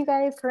what are you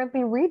guys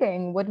currently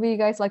reading? What would you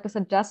guys like to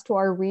suggest to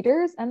our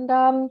readers? And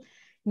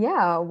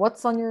yeah,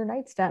 what's on your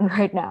nightstand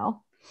right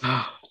now?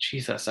 Oh,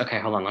 Jesus. Okay,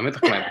 hold on. Let me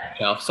look at my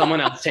bookshelf.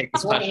 Someone else take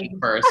this question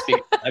first,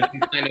 because I've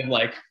been kind of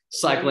like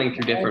cycling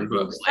through different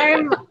books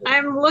lately.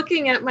 I'm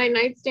looking at my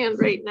nightstand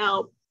right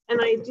now, and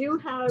I do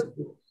have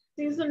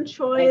Susan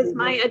Choi's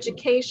My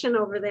Education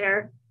over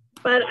there,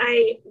 but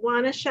I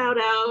want to shout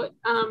out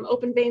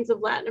Open Veins of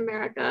Latin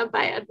America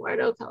by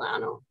Eduardo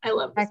Calano. I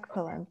love this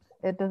Excellent. Book.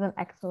 It is an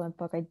excellent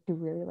book. I do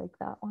really like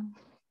that one.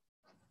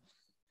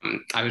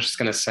 I was just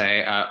going to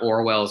say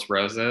Orwell's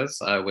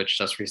Roses, which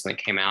just recently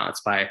came out.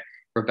 It's by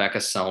Rebecca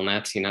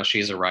Solnit. You know,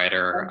 she's a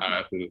writer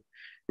who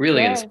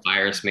really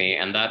inspires me.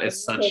 And that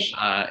is such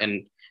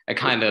a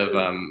kind of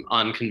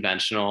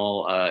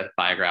unconventional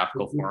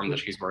biographical form that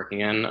she's working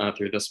in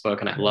through this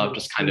book. And I love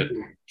just kind of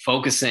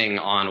focusing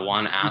on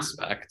one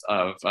aspect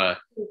of a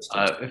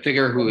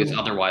figure who is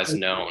otherwise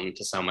known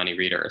to so many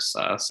readers.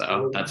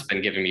 So that's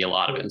been giving me a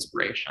lot of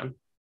inspiration.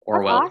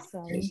 Orwell.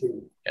 Awesome.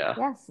 Yeah.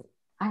 Yes,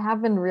 I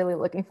have been really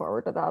looking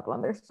forward to that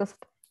one. There's just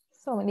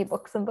so many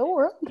books in the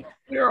world.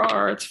 There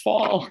are. It's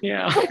fall.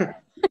 Yeah.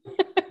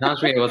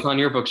 Najmieh, what's on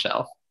your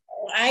bookshelf?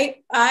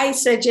 I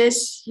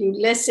suggest you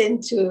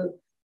listen to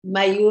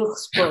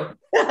Mayukh's book.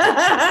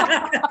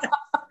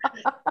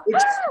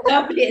 It's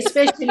lovely,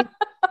 especially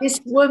this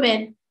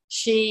woman.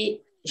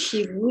 She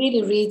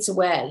really reads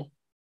well.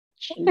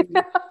 She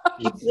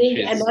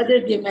brings another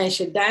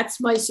dimension.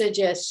 That's my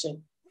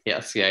suggestion.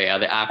 Yes, yeah.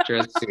 The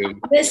actress who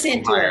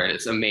listen to hired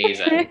is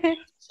amazing.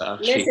 So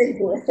she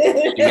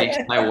makes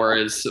my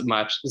words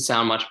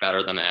sound much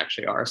better than they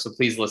actually are. So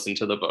please listen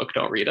to the book.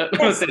 Don't read it.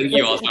 Yes, Thank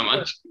you all so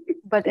much.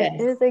 But it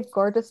is a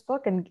gorgeous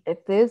book, and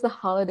it is the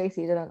holiday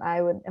season, and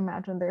I would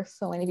imagine there's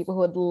so many people who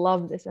would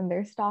love this in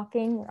their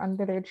stocking or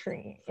under their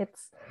tree.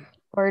 It's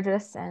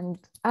gorgeous, and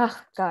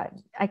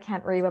God, I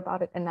can't rave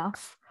about it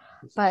enough.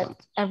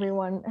 But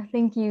everyone,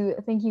 thank you,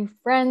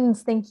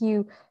 friends, thank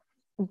you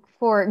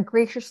for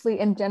graciously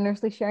and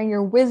generously sharing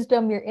your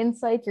wisdom, your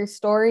insight, your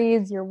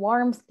stories, your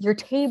warmth, your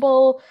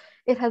table.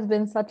 It has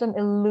been such an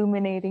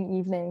illuminating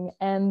evening,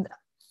 and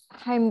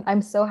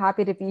I'm so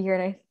happy to be here.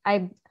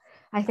 And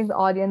I think the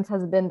audience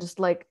has been just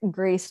like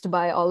graced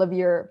by all of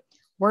your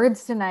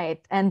words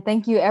tonight. And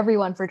thank you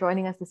everyone for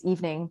joining us this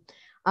evening.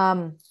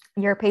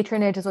 Your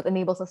patronage is what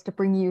enables us to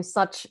bring you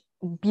such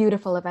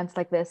beautiful events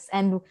like this,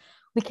 and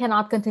we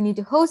cannot continue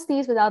to host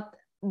these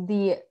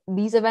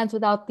events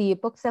without the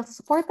book sales to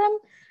support them.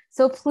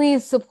 So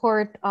please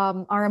support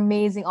our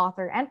amazing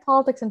author and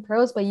Politics in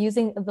Prose by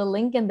using the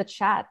link in the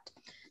chat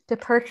to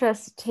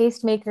purchase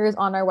Tastemakers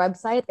on our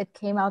website. It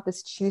came out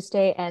this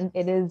Tuesday and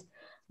it is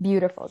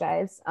beautiful,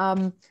 guys.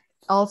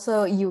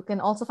 Also, you can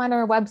also find on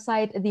our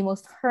website the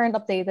most current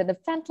updated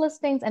event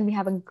listings, and we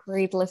have a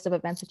great list of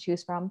events to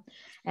choose from.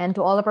 And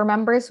to all of our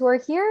members who are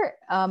here,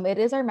 it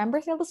is our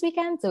member sale this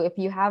weekend. So if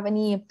you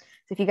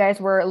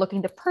guys were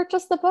looking to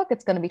purchase the book,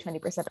 it's going to be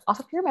 20% off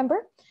if you're a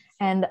member.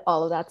 And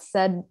all of that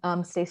said,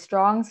 stay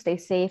strong, stay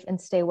safe, and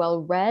stay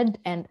well read.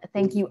 And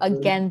thank you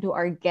again to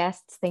our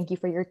guests. Thank you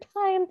for your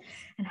time,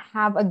 and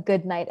have a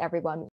good night, everyone.